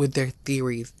me with their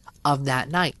theories of that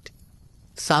night.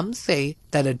 Some say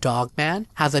that a dogman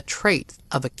has the traits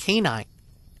of a canine,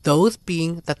 those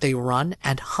being that they run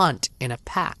and hunt in a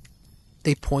pack.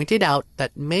 They pointed out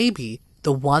that maybe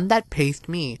the one that paced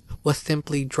me was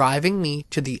simply driving me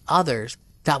to the others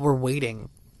that were waiting.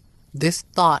 This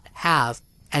thought has,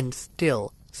 and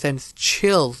still, sends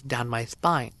chills down my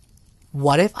spine.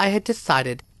 What if I had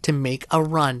decided to make a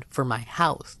run for my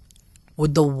house?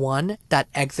 Would the one that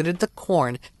exited the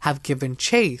corn have given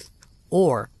chase,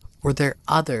 or were there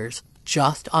others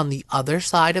just on the other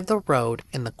side of the road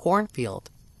in the cornfield?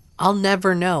 I'll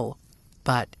never know,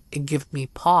 but it gives me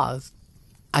pause.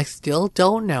 I still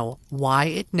don't know why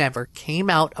it never came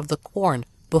out of the corn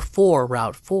before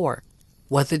Route 4.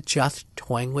 Was it just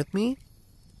toying with me?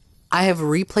 I have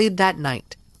replayed that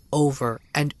night over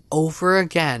and over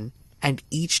again, and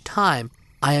each time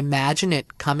I imagine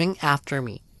it coming after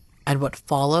me, and what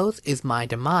follows is my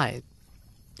demise.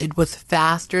 It was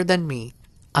faster than me,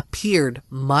 appeared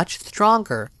much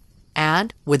stronger,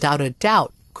 and without a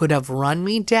doubt could have run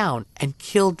me down and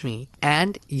killed me,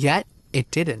 and yet it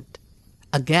didn't.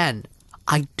 Again,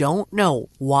 I don't know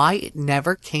why it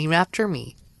never came after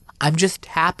me. I'm just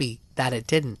happy that it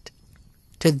didn't.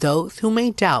 To those who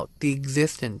may doubt the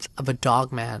existence of a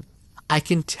dogman, I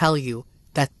can tell you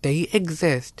that they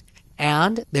exist,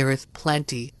 and there is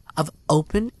plenty of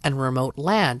open and remote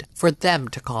land for them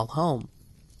to call home.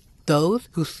 Those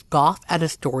who scoff at a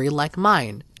story like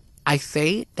mine, I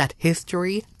say that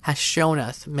history has shown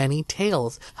us many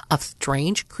tales of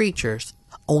strange creatures,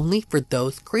 only for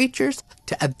those creatures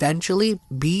to eventually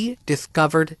be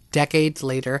discovered decades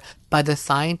later by the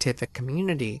scientific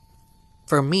community.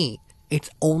 For me, It's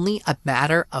only a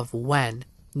matter of when,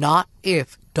 not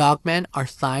if, dogmen are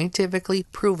scientifically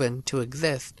proven to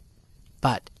exist.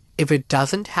 But if it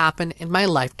doesn't happen in my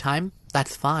lifetime,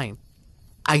 that's fine.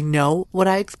 I know what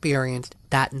I experienced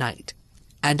that night,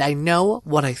 and I know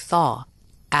what I saw,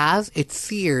 as it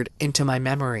seared into my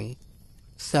memory.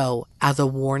 So, as a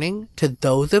warning to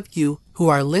those of you who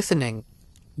are listening,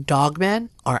 dogmen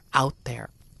are out there.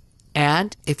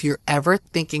 And if you're ever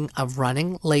thinking of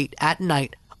running late at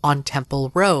night on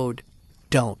Temple Road,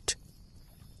 don't.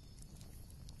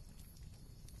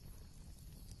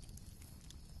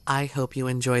 I hope you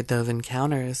enjoyed those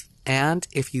encounters, and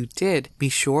if you did, be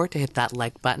sure to hit that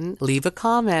like button, leave a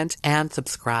comment, and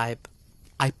subscribe.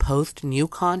 I post new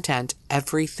content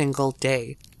every single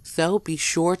day, so be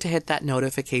sure to hit that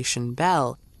notification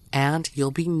bell, and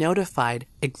you'll be notified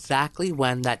exactly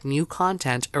when that new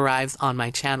content arrives on my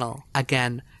channel.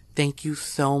 Again, thank you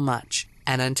so much,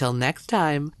 and until next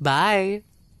time, bye!